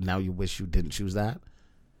chose. Now you wish you didn't choose that?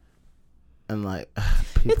 And, like,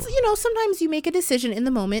 people. It's, you know, sometimes you make a decision in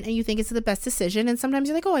the moment and you think it's the best decision. And sometimes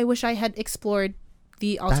you're like, oh, I wish I had explored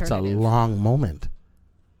the alternative. That's a long moment.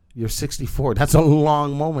 You're 64. That's a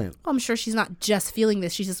long moment. I'm sure she's not just feeling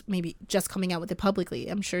this. She's just maybe just coming out with it publicly.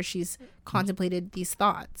 I'm sure she's contemplated these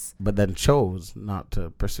thoughts. But then chose not to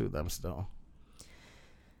pursue them still.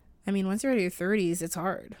 I mean, once you're in your 30s, it's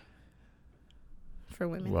hard for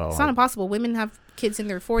women. Well, it's not impossible. Women have kids in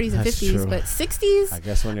their 40s and 50s, true. but 60s. I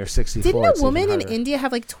guess when you're 64, Didn't a woman it's in even harder. India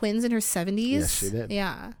have like twins in her 70s? Yes, she did.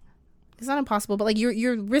 Yeah. It's not impossible, but like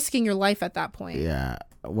you're risking your life at that point. Yeah.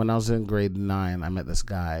 When I was in grade 9, I met this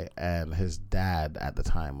guy, and his dad at the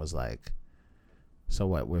time was like, so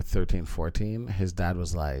what, we're 13, 14? His dad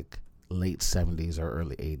was like late 70s or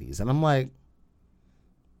early 80s. And I'm like,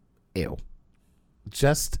 ew.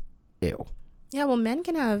 Just ew. Yeah, well, men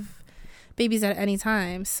can have babies at any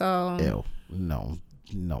time, so. Ew. No,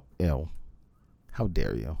 ew. How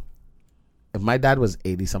dare you? If my dad was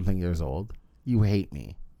 80-something years old, you hate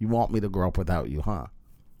me. You want me to grow up without you, huh?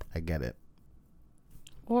 I get it.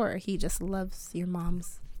 Or he just loves your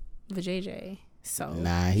mom's vajayjay. So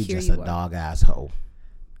Nah, he here just you a are. dog asshole.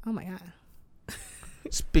 Oh my God.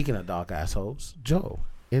 Speaking of dog assholes, Joe,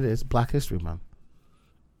 it is Black History Month.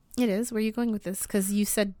 It is. Where are you going with this? Because you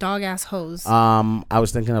said dog ass hose. I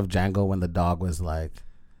was thinking of Django when the dog was like,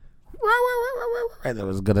 and it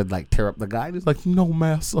was gonna like tear up the guy. He's like, no,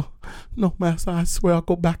 master, I swear I'll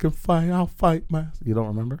go back and fight. I'll fight, master. You don't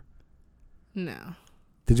remember? No.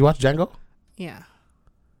 Did you watch Django? Yeah.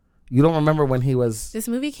 You don't remember when he was? This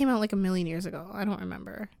movie came out like a million years ago. I don't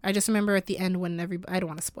remember. I just remember at the end when I don't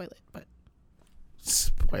want to spoil it, but.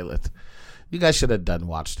 Spoil it. You guys should have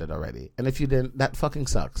watched it already. And if you didn't, that fucking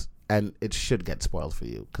sucks. And it should get spoiled for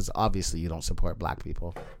you because obviously you don't support black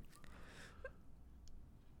people.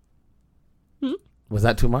 Was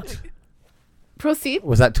that too much? Proceed.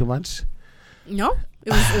 Was that too much? No,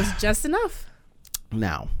 it was just enough.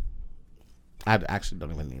 Now, I actually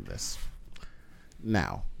don't even need this.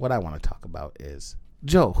 Now, what I want to talk about is,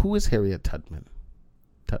 Joe, who is Harriet Tubman?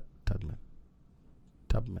 Tubman.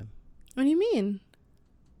 What do you mean?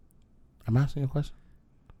 I'm asking you a question.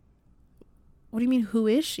 What do you mean? Who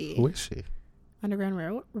is she? Who is she?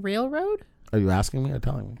 Underground Railroad? Are you asking me or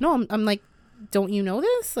telling me? No, I'm like, don't you know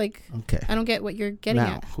this? Like, Okay. I don't get what you're getting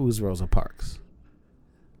Now, at. who's Rosa Parks?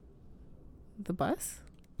 The bus?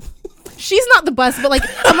 She's not the bus, but like,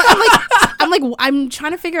 I'm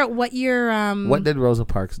trying to figure out what you're. What did Rosa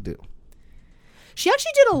Parks do? She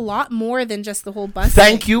actually did a lot more than just the whole bus.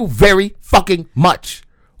 Thank you very fucking much.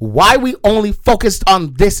 Why we only focused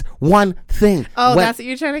on this one thing? Oh, that's what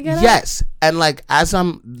you're trying to get at? Yes. And like, as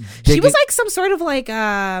I'm digging, She was like some sort of like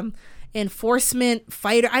enforcement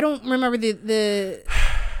fighter. I don't remember the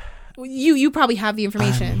you probably have the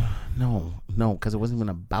information. No, because it wasn't even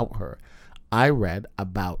about her. I read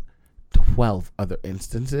about 12 other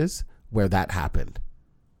instances where that happened.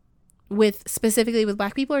 Specifically with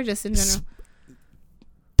black people or just in general?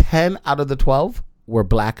 10 out of the 12 were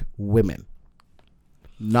black women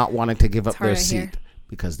not wanting to give up their hard to seat hear.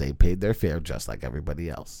 because they paid their fare just like everybody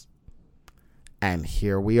else. And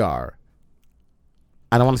here we are.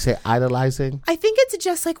 I don't want to say idolizing. I think it's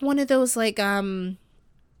just like one of those like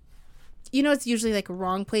you know, it's usually like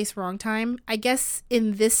wrong place, wrong time. I guess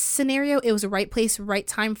in this scenario, it was a right place, right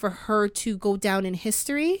time for her to go down in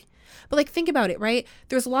history. But like, think about it, right?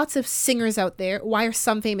 There's lots of singers out there. Why are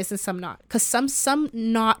some famous and some not? Because some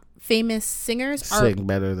not famous singers are Sing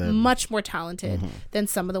better than much more talented than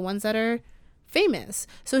some of the ones that are famous.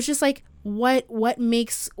 So it's just like, what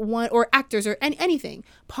makes one, or actors or anything,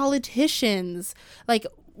 politicians, like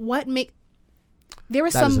what make, there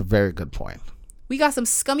were That is a some, very good point. we got some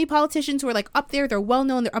scummy politicians who are like up there, they're well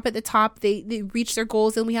known, they're up at the top, they reach their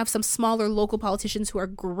goals, and we have some smaller local politicians who are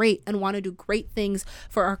great and want to do great things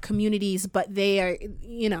for our communities, but they are,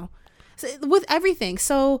 you know, with everything.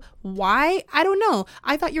 So why? I don't know.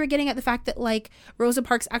 I thought you were getting at the fact that like Rosa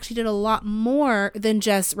Parks actually did a lot more than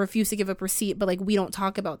just refuse to give up receipt, but like we don't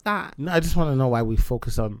talk about that. No, I just want to know why we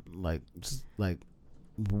focus on like just like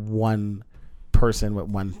one person with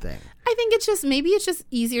one thing. I think it's just, maybe it's just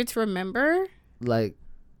easier to remember. Like,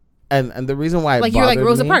 and the reason why it Like you're like bothered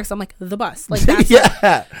Rosa me- Parks, I'm like the bus. Like that's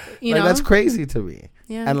yeah, you like know? that's crazy to me.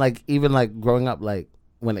 Yeah. And like even like growing up, like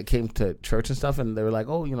when it came to church and stuff, and they were like,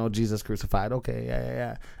 oh, you know, Jesus crucified. Okay,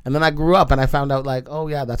 yeah. And then I grew up and I found out like, oh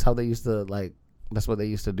yeah, that's how they used to like, that's what they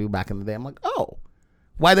used to do back in the day. I'm like, oh,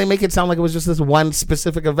 why they make it sound like it was just this one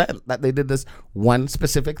specific event that they did this one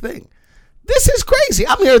specific thing? This is crazy.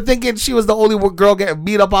 I'm here thinking she was the only girl getting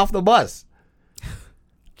beat up off the bus.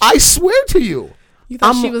 I swear to you. You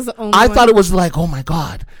thought she was the only I one? thought it was like, oh my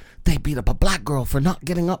God, they beat up a black girl for not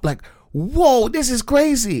getting up. Like, whoa, this is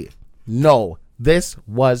crazy. No, this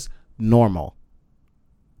was normal.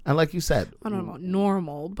 And like you said, I don't know about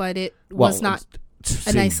normal, but it well, was not it an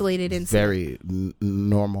seemed isolated incident. very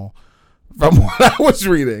normal from what I was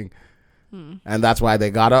reading. And that's why they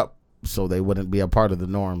got up, so they wouldn't be a part of the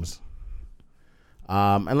norms.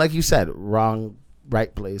 And like you said, wrong,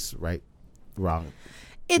 right place, wrong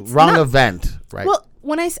It's wrong not, event, right? Well,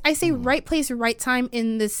 when I say right place, right time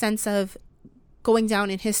in the sense of going down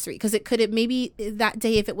in history, because it could have maybe that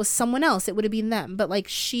day, if it was someone else, it would have been them. But like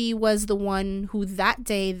she was the one who that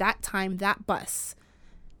day, that time, that bus,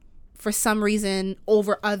 for some reason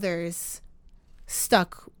over others,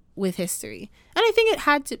 stuck with history. And I think it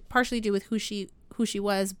had to partially do with who she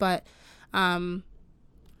was, but That's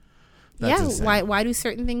yeah, insane. why do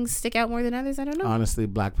certain things stick out more than others? I don't know. Honestly,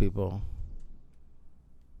 black people,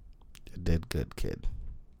 you did good, kid.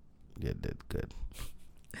 You did good.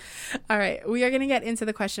 All right, we are going to get into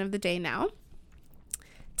the question of the day now.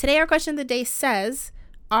 Today, our question of the day says,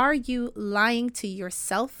 are you lying to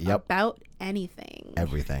yourself about anything?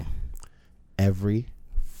 Everything. Every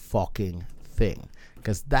fucking thing.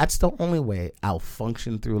 Because that's the only way I'll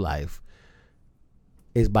function through life,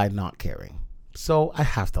 is by not caring. So I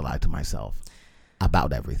have to lie to myself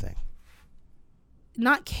about everything.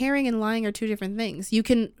 Not caring and lying are two different things. You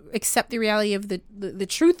can accept the reality of the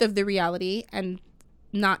truth of the reality and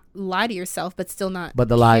not lie to yourself, but still not But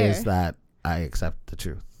the lie care. is that I accept the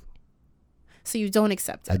truth. So you don't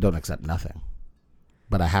accept it. I don't accept nothing.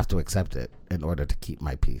 But I have to accept it in order to keep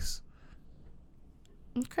my peace.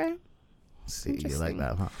 Okay. See, you like Interesting.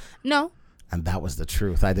 that, huh? No. And that was the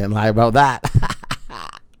truth. I didn't lie about that.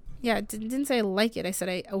 Yeah, I didn't say I like it. I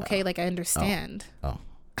said like I understand. Oh.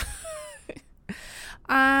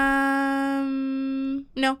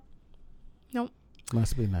 No.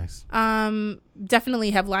 Must be nice.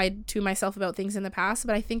 Definitely have lied to myself about things in the past,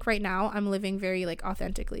 but I think right now I'm living very like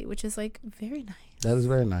authentically, which is like very nice. That is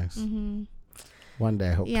very nice. One day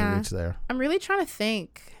I hope to reach there. I'm really trying to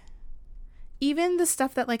think. Even the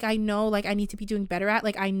stuff that like I know like I need to be doing better at,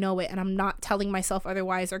 like I know it and I'm not telling myself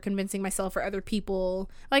otherwise or convincing myself or other people.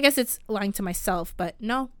 Well, I guess it's lying to myself, but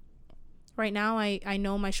no. Right now I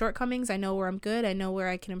know my shortcomings, I know where I'm good, I know where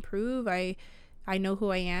I can improve. I know who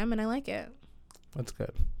I am and I like it. That's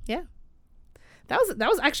good. Yeah. That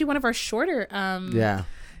was actually one of our shorter Yeah.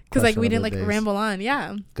 because like we Question didn't of the like days. ramble on.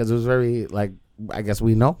 Yeah. Because it was very, like, I guess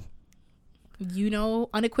we know. You know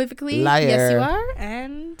unequivocally. Liar. Yes, you are.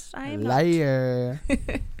 And I am not. Liar.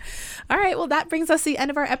 All right. Well, that brings us to the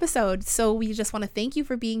end of our episode. So we just want to thank you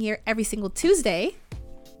for being here every single Tuesday.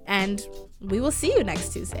 And we will see you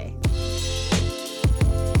next Tuesday.